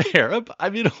being an Arab? I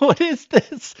mean, what is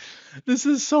this? This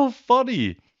is so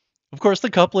funny. Of course, the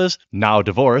couple is now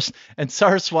divorced, and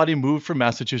Saraswati moved from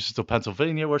Massachusetts to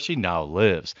Pennsylvania, where she now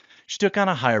lives. She took on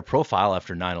a higher profile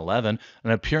after 9/11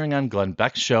 and appearing on Glenn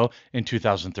Beck's show in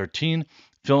 2013.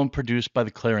 film produced by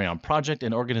the Clarion Project,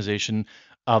 an organization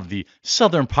of the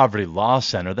Southern Poverty Law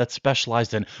Center that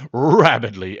specialized in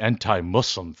rabidly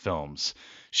anti-Muslim films.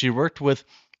 She worked with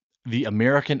the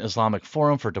American Islamic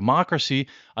Forum for Democracy,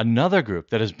 another group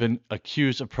that has been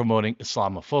accused of promoting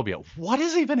Islamophobia. What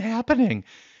is even happening?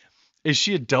 Is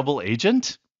she a double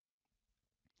agent?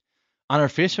 On her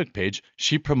Facebook page,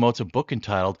 she promotes a book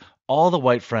entitled All the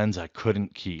White Friends I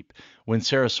Couldn't Keep. When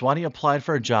Saraswati applied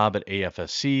for a job at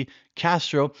AFSC,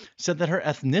 Castro said that her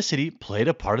ethnicity played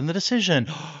a part in the decision.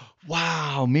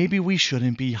 Wow, maybe we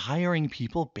shouldn't be hiring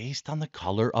people based on the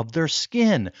color of their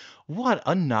skin. What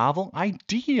a novel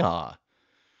idea.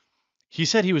 He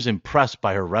said he was impressed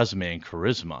by her resume and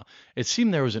charisma. It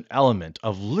seemed there was an element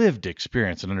of lived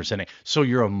experience and understanding. So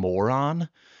you're a moron?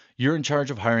 You're in charge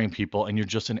of hiring people and you're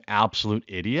just an absolute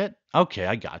idiot? Okay,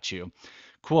 I got you.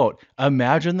 Quote,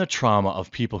 imagine the trauma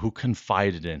of people who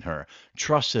confided in her,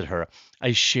 trusted her,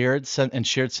 shared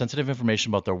sensitive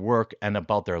information about their work and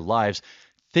about their lives,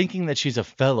 thinking that she's a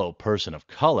fellow person of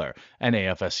color, an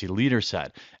AFSC leader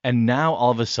said. And now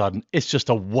all of a sudden, it's just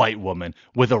a white woman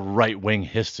with a right-wing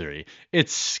history.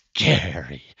 It's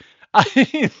scary. I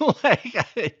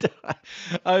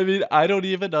mean, I don't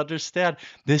even understand.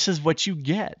 This is what you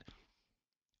get.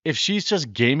 If she's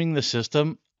just gaming the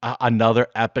system, another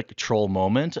epic troll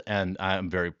moment, and I'm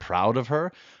very proud of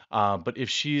her. But if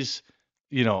she's,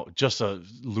 just a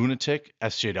lunatic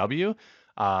SJW,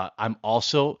 I'm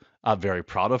also very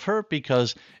proud of her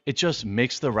because it just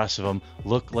makes the rest of them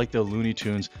look like the Looney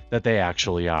Tunes that they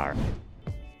actually are.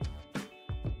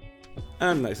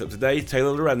 And next up today,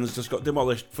 Taylor Lorenz just got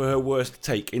demolished for her worst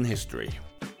take in history.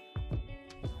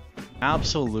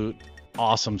 Absolute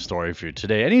awesome story for you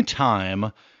today.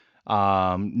 Anytime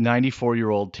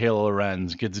 94-year-old Taylor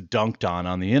Lorenz gets dunked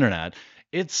on the internet,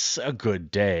 it's a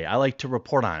good day. I like to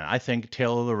report on it. I think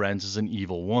Taylor Lorenz is an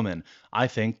evil woman. I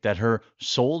think that her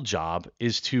sole job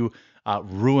is to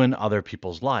ruin other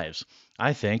people's lives.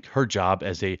 I think her job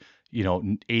as a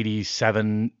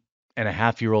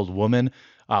 87-and-a-half-year-old woman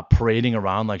parading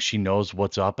around like she knows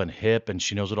what's up and hip and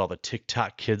she knows what all the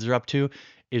TikTok kids are up to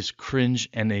is cringe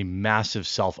and a massive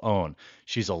self-own.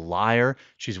 She's a liar.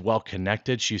 She's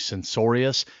well-connected. She's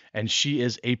censorious. And she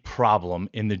is a problem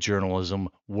in the journalism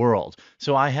world.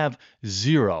 So I have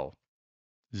zero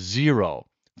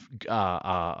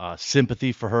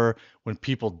sympathy for her when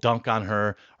people dunk on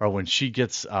her or when she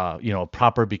gets,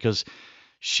 proper, because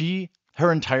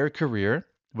her entire career,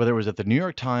 whether it was at the New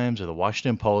York Times or the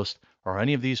Washington Post or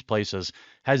any of these places,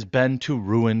 has been to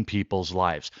ruin people's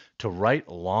lives, to write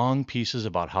long pieces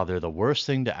about how they're the worst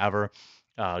thing to ever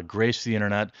grace the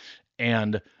internet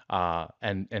and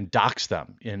dox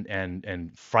them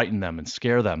and frighten them and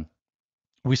scare them.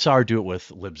 We saw her do it with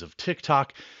libs of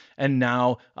TikTok, and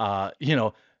now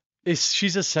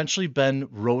she's essentially been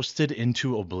roasted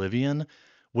into oblivion,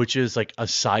 which is like a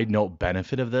side note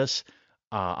benefit of this.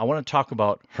 I want to talk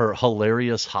about her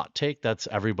hilarious hot take that's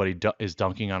everybody is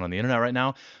dunking on the internet right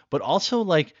now, but also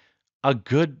like a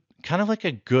good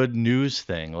news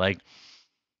thing. Like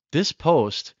this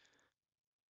post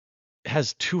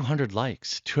has 200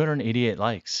 likes, 288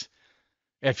 likes.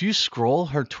 If you scroll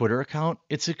her Twitter account,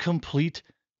 it's a complete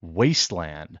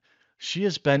wasteland. She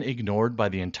has been ignored by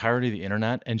the entirety of the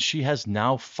internet, and she has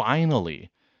now finally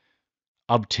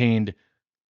obtained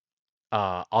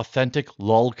authentic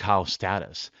lolcow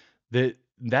status.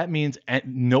 That means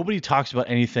nobody talks about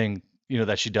anything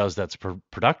that she does that's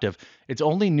productive. It's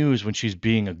only news when she's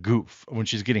being a goof, when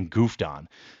she's getting goofed on.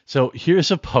 So here's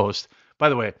a post. By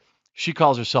the way, she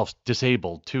calls herself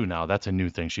disabled too now. That's a new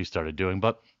thing she started doing.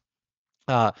 But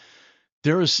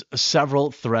there's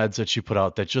several threads that she put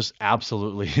out that just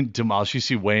absolutely demolish. You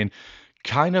see Wayne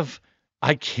I kind of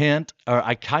can't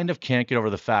get over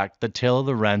the fact that Taylor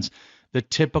Lorenz,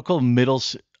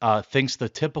 thinks the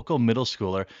typical middle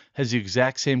schooler has the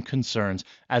exact same concerns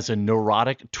as a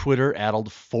neurotic, Twitter-addled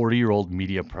 40-year-old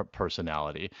media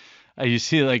personality. You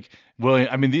see, like, William,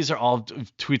 I mean, these are all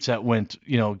tweets that went,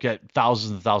 get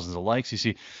thousands and thousands of likes. You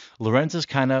see, Lorenz is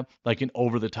kind of like an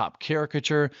over-the-top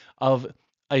caricature of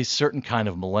a certain kind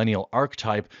of millennial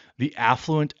archetype, the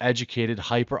affluent, educated,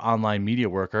 hyper online media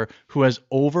worker who has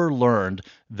overlearned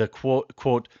the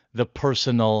quote, the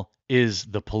personal is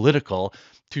the political,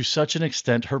 to such an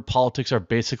extent her politics are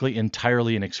basically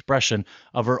entirely an expression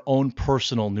of her own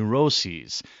personal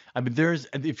neuroses. I mean,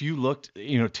 if you looked,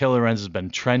 Taylor Lorenz has been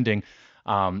trending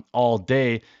all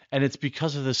day, and it's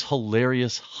because of this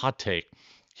hilarious hot take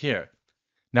here.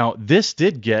 Now, this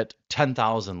did get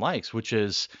 10,000 likes, which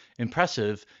is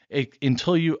impressive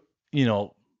until you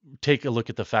take a look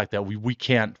at the fact that we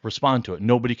can't respond to it.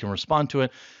 Nobody can respond to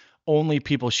it. only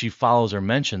people she follows or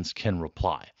mentions can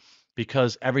reply,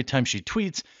 because every time she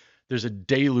tweets, there's a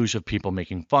deluge of people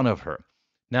making fun of her.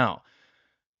 Now,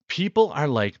 people are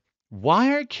like,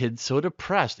 why are kids so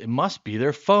depressed? It must be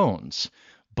their phones.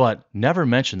 But never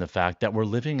mention the fact that we're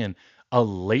living in a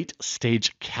late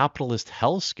stage capitalist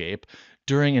hellscape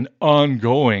during an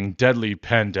ongoing deadly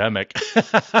pandemic.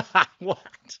 What?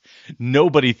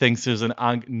 Nobody thinks there's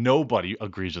nobody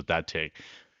agrees with that take.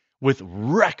 With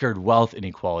record wealth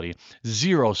inequality,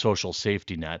 zero social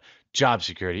safety net, job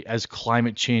security as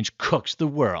climate change cooks the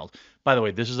world. By the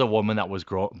way, this is a woman that was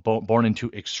born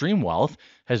into extreme wealth,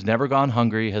 has never gone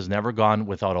hungry, has never gone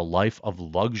without a life of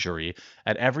luxury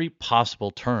at every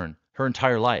possible turn her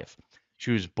entire life.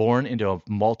 She was born into a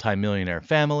multimillionaire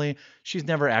family. She's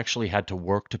never actually had to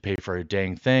work to pay for a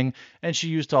dang thing. And she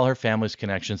used all her family's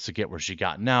connections to get where she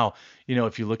got now.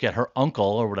 If you look at her uncle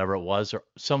or whatever it was, or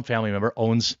some family member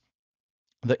owns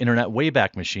the internet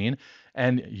Wayback Machine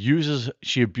and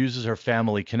she abuses her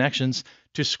family connections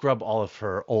to scrub all of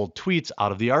her old tweets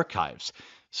out of the archives.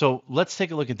 So let's take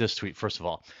a look at this tweet first of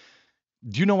all.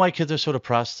 Do you know why kids are so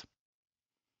depressed?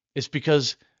 It's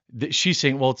because she's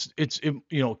saying, well,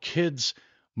 kids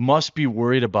must be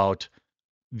worried about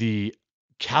the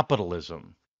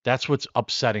capitalism. That's what's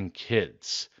upsetting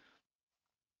kids.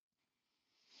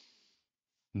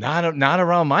 Not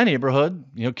around my neighborhood.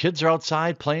 Kids are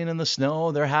outside playing in the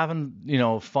snow. They're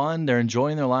having, fun. They're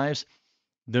enjoying their lives.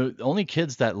 The only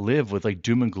kids that live with like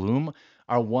doom and gloom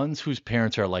are ones whose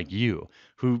parents are like you,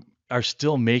 who are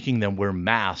still making them wear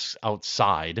masks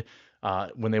outside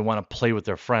when they want to play with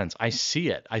their friends. I see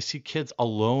it. I see kids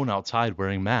alone outside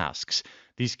wearing masks.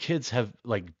 These kids have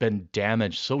like been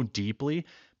damaged so deeply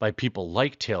by people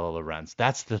like Taylor Lorenz.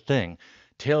 That's the thing.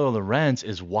 Taylor Lorenz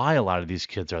is why a lot of these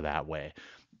kids are that way.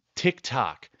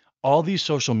 TikTok, all these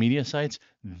social media sites,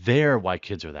 they're why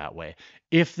kids are that way.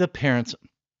 If the parents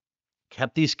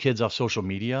kept these kids off social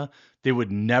media, they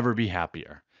would never be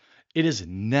happier. It has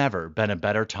never been a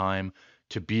better time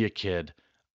to be a kid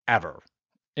ever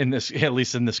at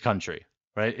least in this country,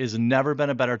 right? It has never been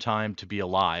a better time to be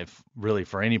alive really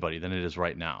for anybody than it is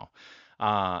right now.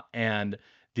 And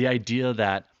the idea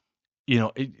that,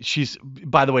 she's,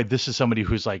 by the way, this is somebody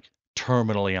who's like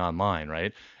terminally online,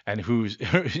 right? And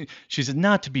she said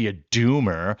not to be a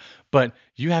doomer, but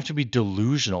you have to be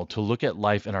delusional to look at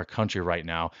life in our country right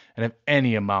now and have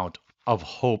any amount of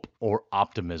hope or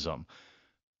optimism.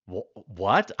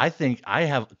 What? I think I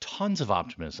have tons of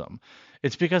optimism.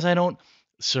 It's because I don't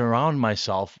surround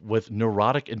myself with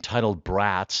neurotic, entitled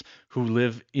brats who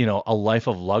live, a life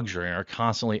of luxury and are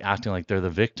constantly acting like they're the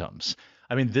victims.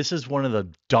 I mean, this is one of the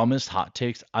dumbest hot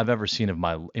takes I've ever seen in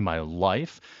my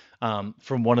life,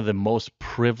 from one of the most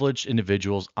privileged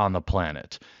individuals on the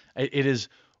planet. It is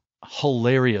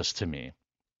hilarious to me.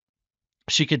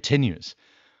 She continues,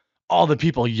 all the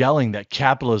people yelling that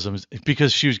capitalism is,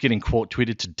 because she was getting quote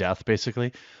tweeted to death,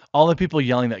 basically, all the people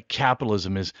yelling that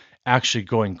capitalism is actually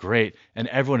going great and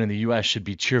everyone in the US should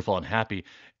be cheerful and happy.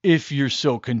 If you're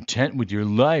so content with your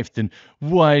life, then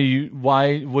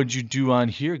why would you do on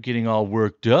here getting all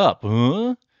worked up,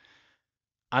 huh?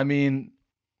 I mean,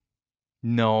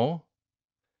 no.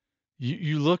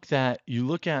 You look at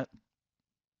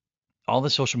all the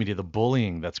social media, the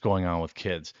bullying that's going on with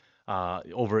kids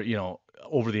over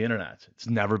the internet. It's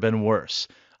never been worse.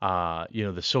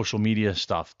 The social media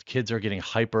stuff. Kids are getting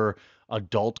hyper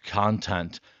adult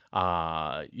content.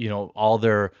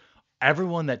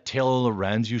 Everyone that Taylor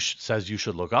Lorenz says you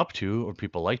should look up to, or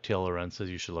people like Taylor Lorenz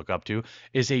says you should look up to,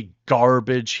 is a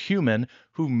garbage human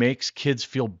who makes kids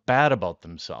feel bad about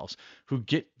themselves, who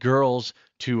get girls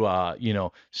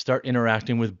to start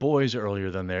interacting with boys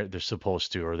earlier than they're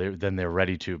supposed to, or than they're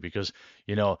ready to, because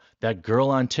that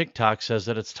girl on TikTok says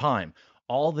that it's time.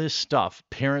 All this stuff,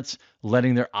 parents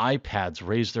letting their iPads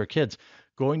raise their kids,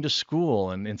 going to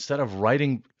school, and instead of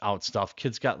writing out stuff,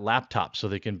 kids got laptops so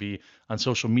they can be on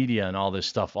social media and all this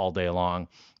stuff all day long.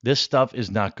 This stuff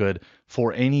is not good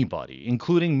for anybody,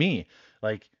 including me.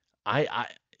 Like I've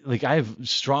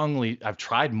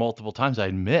tried multiple times. I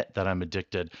admit that I'm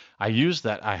addicted. I use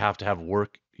that I have to have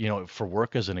work, for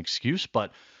work as an excuse,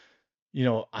 but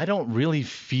I don't really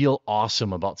feel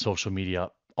awesome about social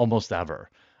media almost ever.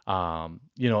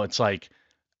 It's like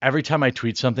every time I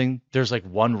tweet something, there's like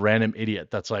one random idiot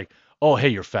that's like, "Oh, hey,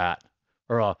 you're fat,"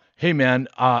 or "Hey, man,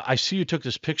 I see you took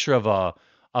this picture of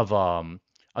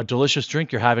a delicious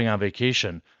drink you're having on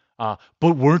vacation, but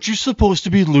weren't you supposed to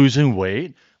be losing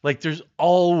weight?" Like, there's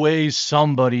always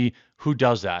somebody who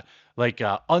does that. Like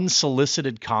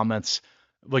unsolicited comments.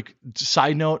 Like,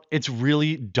 side note, it's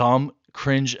really dumb,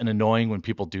 cringe, and annoying when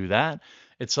people do that.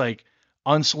 It's like,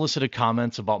 unsolicited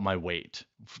comments about my weight,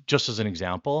 just as an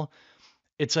example.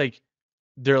 It's like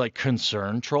they're like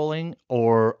concern trolling,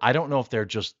 or I don't know if they're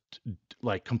just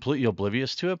like completely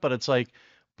oblivious to it, but it's like,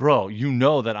 bro, you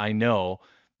know that I know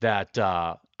that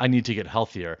I need to get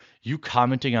healthier. You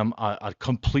commenting on a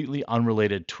completely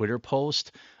unrelated Twitter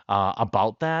post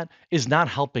about that is not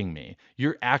helping me.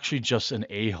 You're actually just an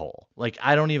a-hole. Like,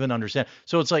 I don't even understand.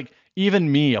 So it's like,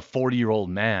 even me, a 40-year-old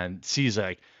man, sees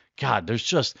like, God, there's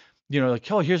just,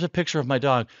 like, oh, here's a picture of my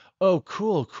dog. Oh,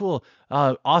 cool, cool.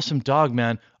 Awesome dog,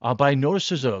 man. But I noticed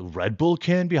there's a Red Bull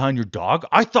can behind your dog.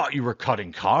 I thought you were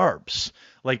cutting carbs.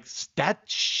 Like that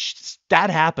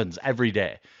happens every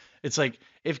day. It's like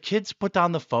if kids put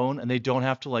down the phone and they don't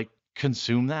have to like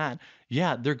consume that,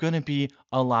 yeah, they're going to be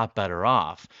a lot better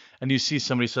off. And you see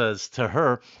somebody says to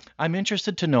her, I'm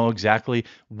interested to know exactly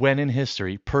when in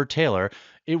history, per Taylor,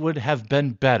 it would have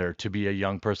been better to be a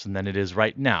young person than it is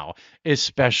right now,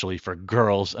 especially for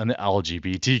girls and the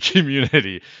LGBT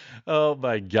community. Oh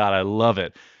my God, I love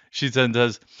it. She then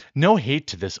says, no hate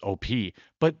to this OP,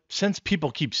 but since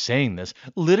people keep saying this,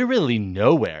 literally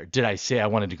nowhere did I say I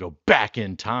wanted to go back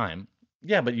in time.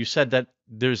 Yeah, but you said that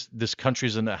this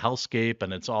country's in a hellscape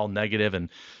and it's all negative and,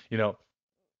 you know,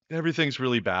 everything's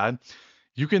really bad.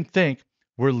 You can think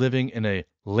we're living in a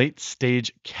late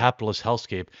stage capitalist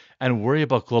hellscape and worry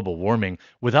about global warming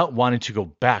without wanting to go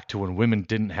back to when women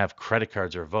didn't have credit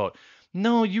cards or vote.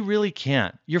 No, you really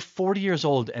can't. You're 40 years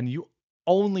old and you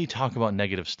only talk about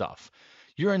negative stuff.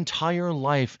 Your entire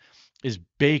life is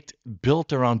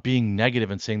built around being negative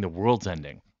and saying the world's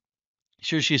ending.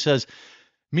 Sure, she says,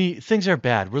 things are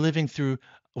bad. We're living through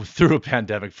a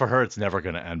pandemic. For her, it's never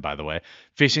going to end, by the way.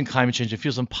 Facing climate change, it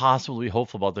feels impossible to be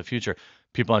hopeful about the future.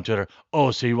 People on Twitter,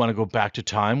 oh, so you want to go back to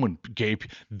time when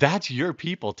that's your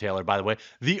people, Taylor, by the way.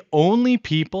 The only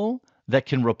people that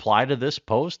can reply to this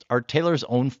post are Taylor's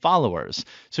own followers.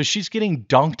 So she's getting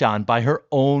dunked on by her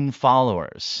own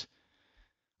followers.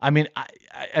 I mean,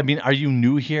 I mean, are you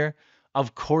new here?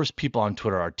 Of course, people on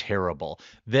Twitter are terrible.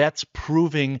 That's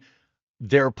proving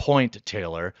their point,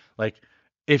 Taylor. Like,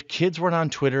 if kids weren't on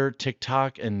Twitter,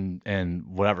 TikTok, and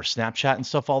whatever, Snapchat and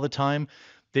stuff all the time,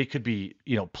 they could be,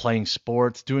 playing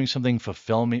sports, doing something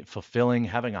fulfilling,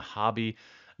 having a hobby.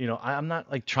 I'm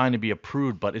not like trying to be a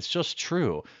prude, but it's just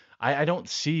true. I don't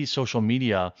see social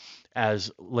media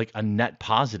as like a net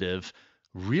positive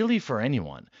really for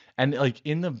anyone. And like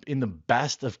in the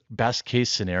best case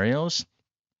scenarios,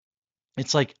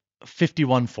 it's like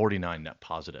 51-49 net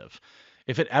positive.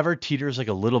 If it ever teeters like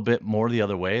a little bit more the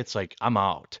other way, it's like I'm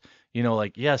out.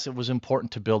 Like, yes, it was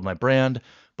important to build my brand,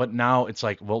 but now it's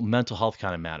like, well, mental health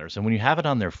kind of matters. And when you have it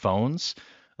on their phones,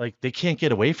 like they can't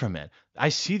get away from it. I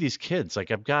see these kids, like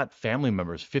I've got family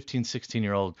members, 15,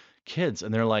 16-year-old kids,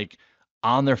 and they're like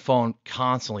on their phone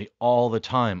constantly all the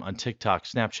time on TikTok,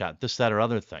 Snapchat, this, that, or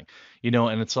other thing,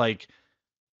 and it's like,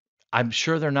 I'm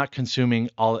sure they're not consuming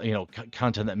all,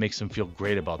 content that makes them feel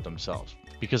great about themselves,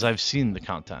 because I've seen the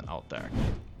content out there.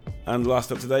 And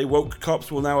last up today, woke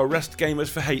cops will now arrest gamers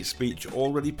for hate speech,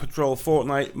 already patrol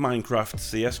Fortnite, Minecraft,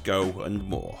 CSGO, and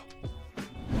more.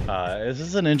 This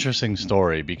is an interesting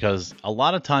story because a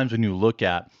lot of times when you look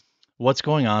at what's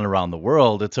going on around the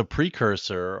world, it's a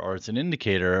precursor or it's an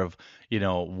indicator of,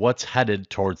 what's headed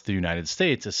towards the United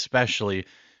States, especially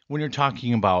when you're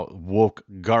talking about woke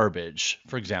garbage.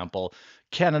 For example,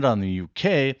 Canada and the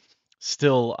UK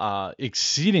still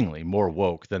exceedingly more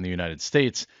woke than the United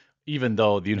States, even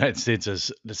though the United States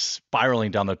is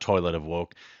spiraling down the toilet of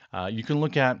woke. You can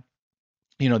look at,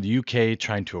 the UK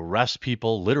trying to arrest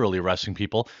people, literally arresting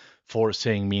people for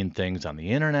saying mean things on the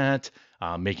internet,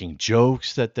 making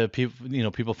jokes that the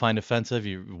people find offensive.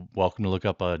 You're welcome to look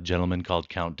up a gentleman called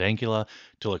Count Dankula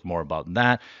to look more about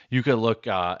that. You could look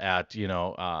at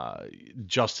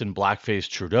Justin Blackface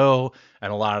Trudeau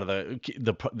and a lot of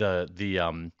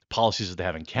the policies that they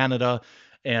have in Canada.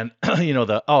 And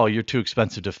you're too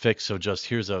expensive to fix, so just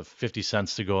here's a 50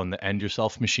 cents to go in the end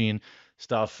yourself machine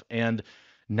stuff. And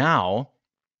now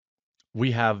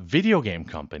we have video game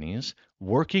companies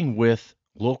working with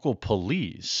local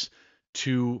police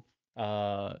to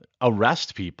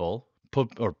arrest people,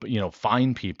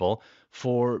 fine people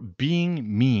for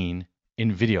being mean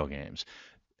in video games.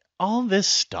 All this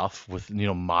stuff with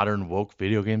modern woke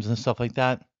video games and stuff like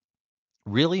that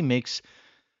really makes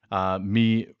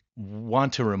me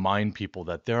want to remind people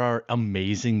that there are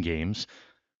amazing games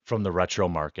from the retro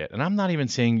market. And I'm not even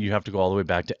saying you have to go all the way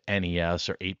back to NES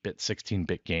or 8-bit,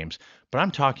 16-bit games, but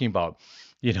I'm talking about,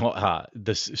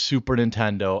 the Super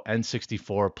Nintendo,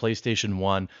 N64, PlayStation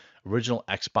 1, original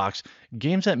Xbox,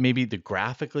 games that maybe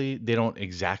graphically they don't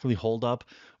exactly hold up,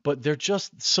 but they're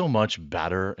just so much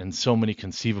better in so many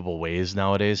conceivable ways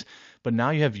nowadays. But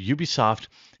now you have Ubisoft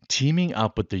teaming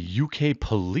up with the UK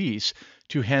police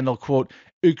to handle, quote,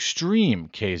 extreme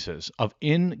cases of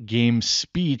in-game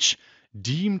speech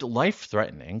deemed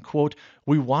life-threatening. Quote,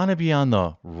 we want to be on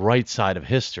the right side of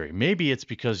history. Maybe it's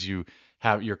because your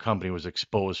company was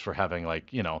exposed for having,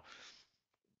 like,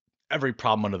 every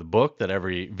problem under the book that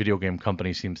every video game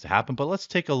company seems to happen. But let's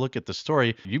take a look at the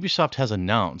story. Ubisoft has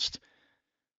announced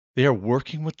they are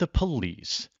working with the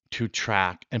police to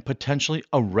track and potentially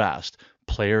arrest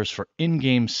players for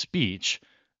in-game speech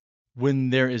when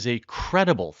there is a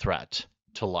credible threat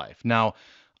to life. Now,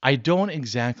 I don't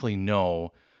exactly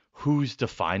know who's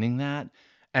defining that,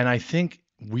 and I think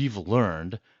we've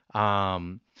learned,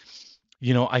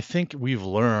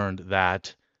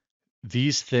 that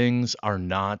these things are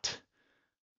not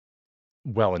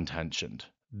well intentioned.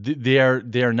 They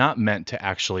are not meant to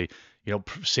actually,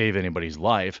 save anybody's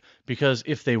life, because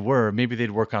if they were, maybe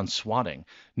they'd work on swatting.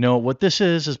 No, what this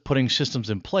is putting systems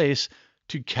in place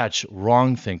to catch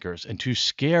wrong thinkers and to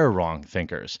scare wrong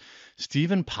thinkers.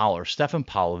 Stephen Powell of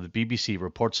the BBC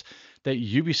reports that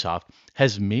Ubisoft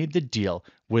has made the deal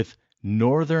with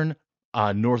Northumbria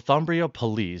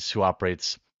Police, who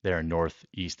operates there in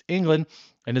Northeast England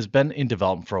and has been in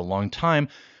development for a long time,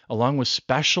 along with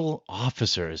special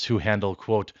officers who handle,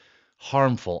 quote,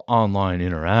 harmful online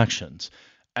interactions.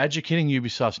 Educating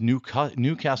Ubisoft's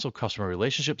Newcastle Customer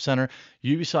Relationship Center,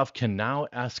 Ubisoft can now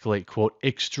escalate, quote,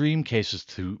 extreme cases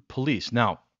to police.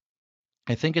 Now,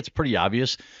 I think it's pretty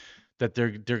obvious that they're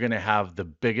going to have the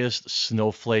biggest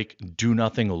snowflake, do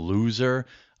nothing loser,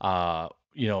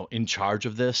 in charge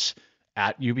of this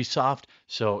at Ubisoft.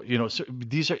 So,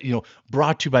 these are,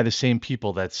 brought to you by the same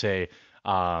people that say,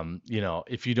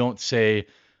 if you don't say,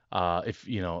 if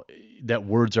that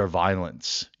words are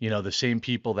violence, the same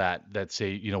people that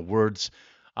say, words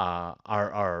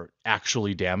are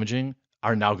actually damaging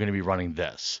are now going to be running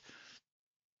this.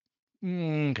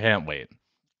 Can't wait.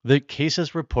 The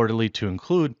cases reportedly to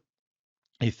include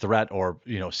a threat or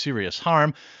serious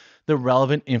harm. The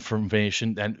relevant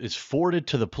information then is forwarded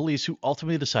to the police, who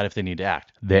ultimately decide if they need to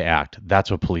act. They act.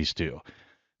 That's what police do.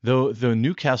 Though the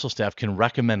Newcastle staff can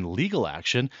recommend legal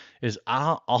action, it is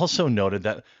also noted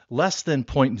that less than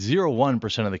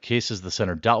 0.01% of the cases the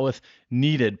center dealt with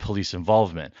needed police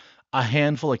involvement. A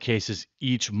handful of cases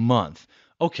each month.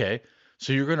 Okay,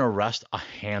 so you're going to arrest a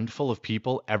handful of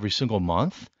people every single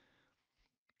month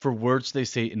for words they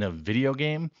say in a video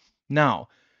game? Now,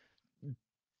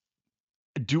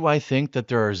 do I think that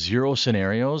there are zero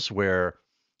scenarios where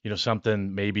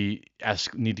something maybe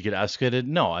need to get escalated?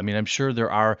 No. I mean, I'm sure there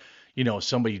are,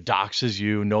 somebody doxes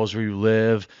you, knows where you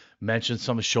live, mentions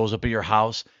someone shows up at your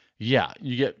house. Yeah,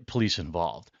 you get police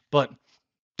involved. But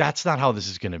that's not how this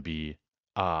is going to be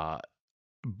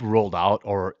rolled out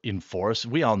or enforced.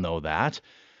 We all know that.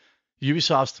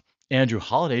 Ubisoft's Andrew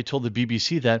Holliday told the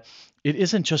BBC that it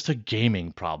isn't just a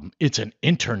gaming problem, it's an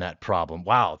internet problem.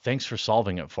 Wow, thanks for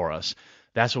solving it for us.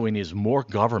 That's what we need, is more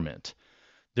government.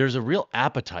 There's a real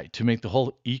appetite to make the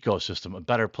whole ecosystem a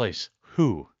better place.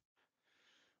 Who?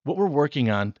 What we're working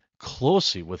on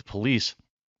closely with police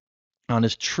on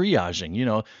is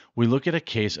triaging. We look at a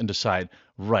case and decide,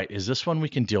 right, is this one we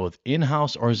can deal with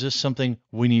in-house, or is this something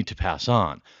we need to pass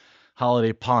on?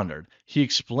 Holliday pondered. He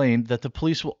explained that the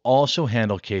police will also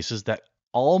handle cases that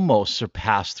almost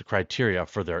surpass the criteria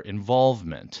for their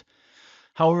involvement.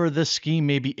 However, this scheme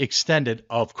may be extended,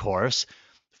 of course,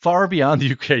 far beyond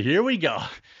the UK. Here we go.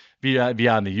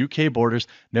 Beyond the UK borders,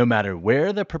 no matter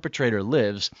where the perpetrator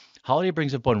lives. Holliday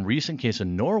brings up one recent case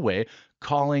in Norway,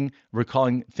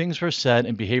 recalling things were said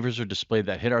and behaviors were displayed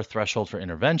that hit our threshold for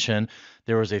intervention.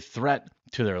 There was a threat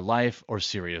to their life or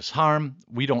serious harm.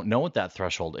 We don't know what that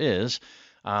threshold is.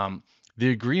 The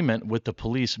agreement with the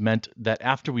police meant that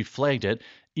after we flagged it,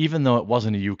 even though it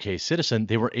wasn't a UK citizen,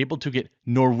 they were able to get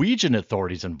Norwegian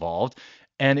authorities involved,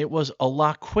 and it was a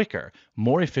lot quicker,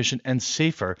 more efficient, and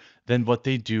safer than what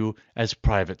they do as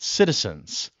private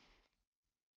citizens.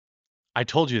 I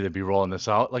told you they'd be rolling this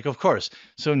out. Like, of course.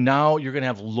 So now you're going to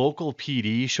have local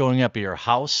PD showing up at your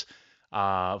house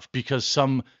because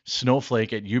some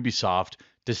snowflake at Ubisoft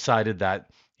decided that,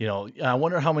 I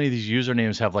wonder how many of these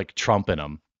usernames have like Trump in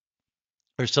them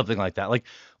or something like that. Like,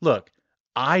 look,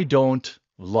 I don't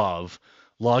love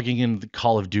logging into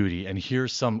Call of Duty and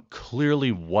here's some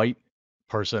clearly white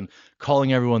person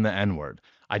calling everyone the N-word.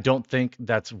 I don't think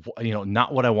that's,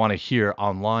 not what I want to hear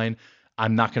online.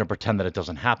 I'm not going to pretend that it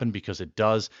doesn't happen, because it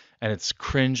does, and it's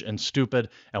cringe and stupid.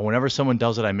 And whenever someone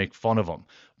does it, I make fun of them.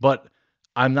 But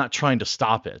I'm not trying to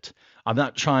stop it. I'm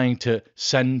not trying to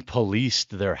send police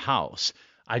to their house.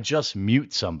 I just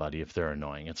mute somebody if they're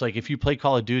annoying. It's like if you play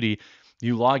Call of Duty,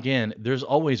 you log in, there's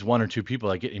always one or two people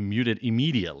that get muted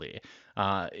immediately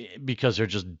because they're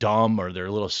just dumb or they're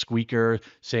a little squeaker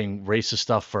saying racist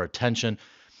stuff for attention.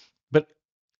 But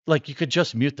like you could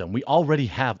just mute them. We already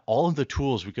have all of the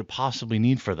tools we could possibly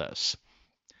need for this.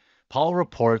 Paul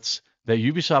reports that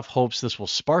Ubisoft hopes this will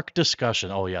spark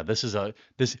discussion. Oh yeah, this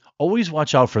always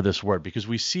watch out for this word because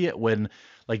we see it when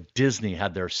like Disney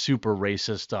had their super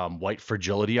racist white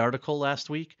fragility article last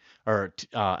week or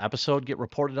episode get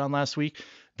reported on last week.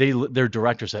 Their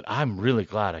director said, "I'm really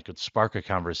glad I could spark a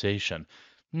conversation."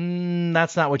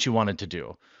 That's not what you wanted to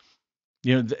do.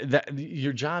 That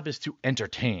your job is to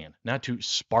entertain, not to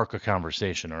spark a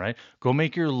conversation. All right, go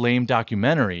make your lame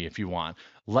documentary if you want.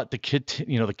 Let the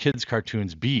kids'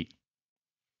 cartoons be.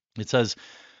 It says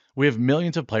we have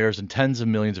millions of players and tens of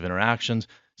millions of interactions,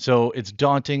 so it's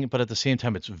daunting, but at the same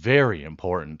time, it's very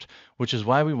important, which is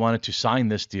why we wanted to sign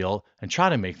this deal and try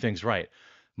to make things right.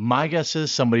 My guess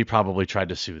is somebody probably tried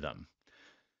to sue them.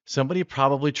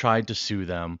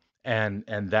 And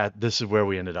that this is where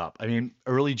we ended up. I mean,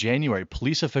 early January,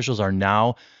 police officials are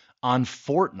now on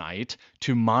Fortnite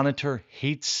to monitor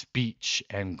hate speech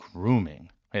and grooming.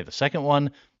 Hey, the second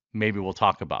one, maybe we'll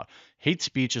talk about. Hate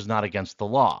speech is not against the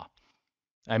law.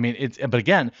 I mean, but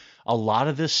again, a lot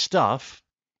of this stuff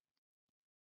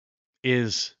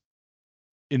is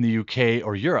in the UK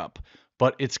or Europe,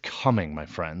 but it's coming, my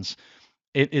friends.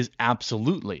 It is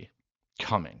absolutely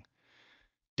coming.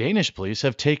 Danish police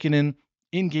have taken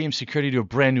in-game security to a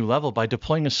brand new level by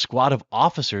deploying a squad of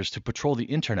officers to patrol the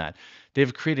internet.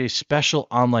 They've created a special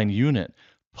online unit,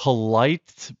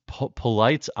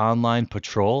 Polite's Online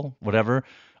Patrol, whatever.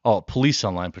 Oh, Police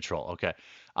Online Patrol. Okay.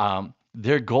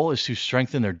 Their goal is to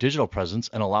strengthen their digital presence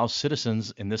and allow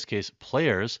citizens, in this case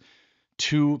players,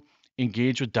 to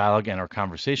engage with dialogue and or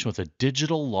conversation with a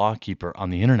digital lawkeeper on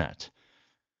the internet.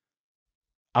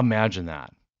 Imagine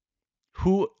that.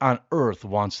 Who on earth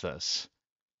wants this?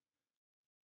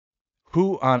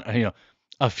 A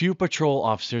few patrol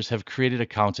officers have created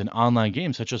accounts in online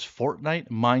games such as Fortnite,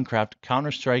 Minecraft,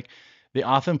 Counter-Strike. They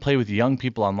often play with young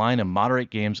people online and moderate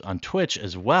games on Twitch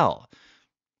as well.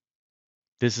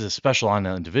 This is a special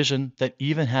online division that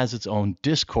even has its own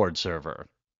Discord server.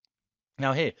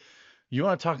 Now, hey, you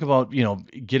want to talk about,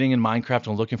 getting in Minecraft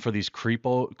and looking for these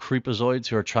creepazoids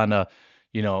who are trying to,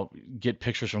 get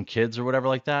pictures from kids or whatever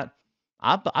like that?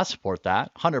 I support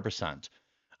that 100%.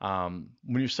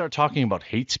 When you start talking about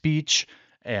hate speech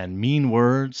and mean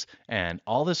words and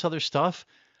all this other stuff,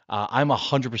 I'm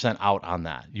 100% out on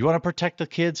that. You want to protect the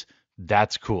kids?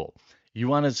 That's cool. You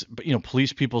want to,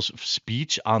 police people's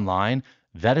speech online?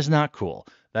 That is not cool.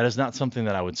 That is not something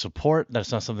that I would support.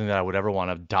 That's not something that I would ever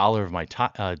want $1 of my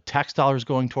tax dollars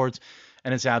going towards.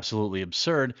 And it's absolutely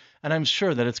absurd. And I'm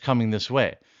sure that it's coming this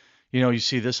way. You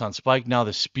see this on Spike now.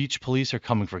 The speech police are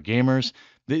coming for gamers.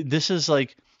 This is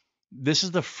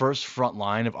the first front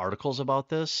line of articles about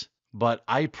this. But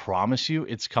I promise you,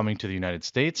 it's coming to the United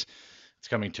States. It's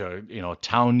coming to a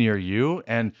town near you,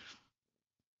 and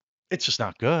it's just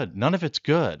not good. None of it's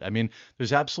good. I mean,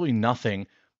 there's absolutely nothing.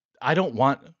 I don't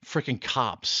want freaking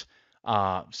cops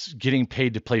getting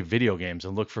paid to play video games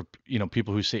and look for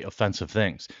people who say offensive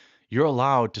things. You're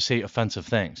allowed to say offensive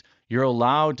things. You're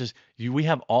allowed to. We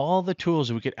have all the tools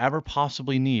that we could ever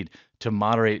possibly need to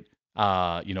moderate,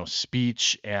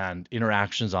 speech and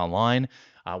interactions online.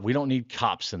 We don't need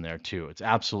cops in there too. It's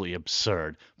absolutely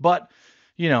absurd. But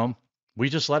we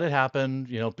just let it happen.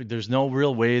 There's no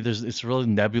real way. It's really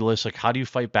nebulous. Like, how do you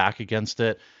fight back against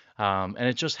it? And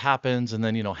it just happens, and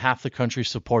then half the country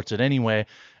supports it anyway,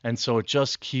 and so it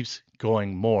just keeps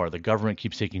going more. The government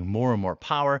keeps taking more and more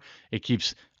power. It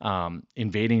keeps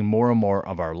invading more and more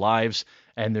of our lives,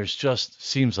 and there's just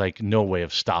seems like no way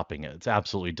of stopping it. It's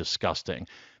absolutely disgusting.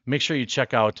 Make sure you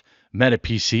check out Meta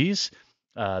PCs.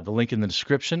 The link in the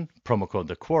description. Promo code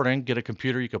TheQuartering. Get a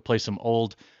computer. You can play some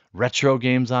old retro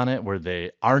games on it where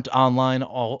they aren't online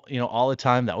all the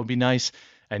time. That would be nice.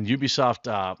 And Ubisoft,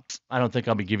 I don't think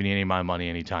I'll be giving you any of my money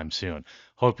anytime soon.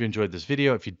 Hope you enjoyed this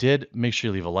video. If you did, make sure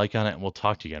you leave a like on it, and we'll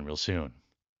talk to you again real soon.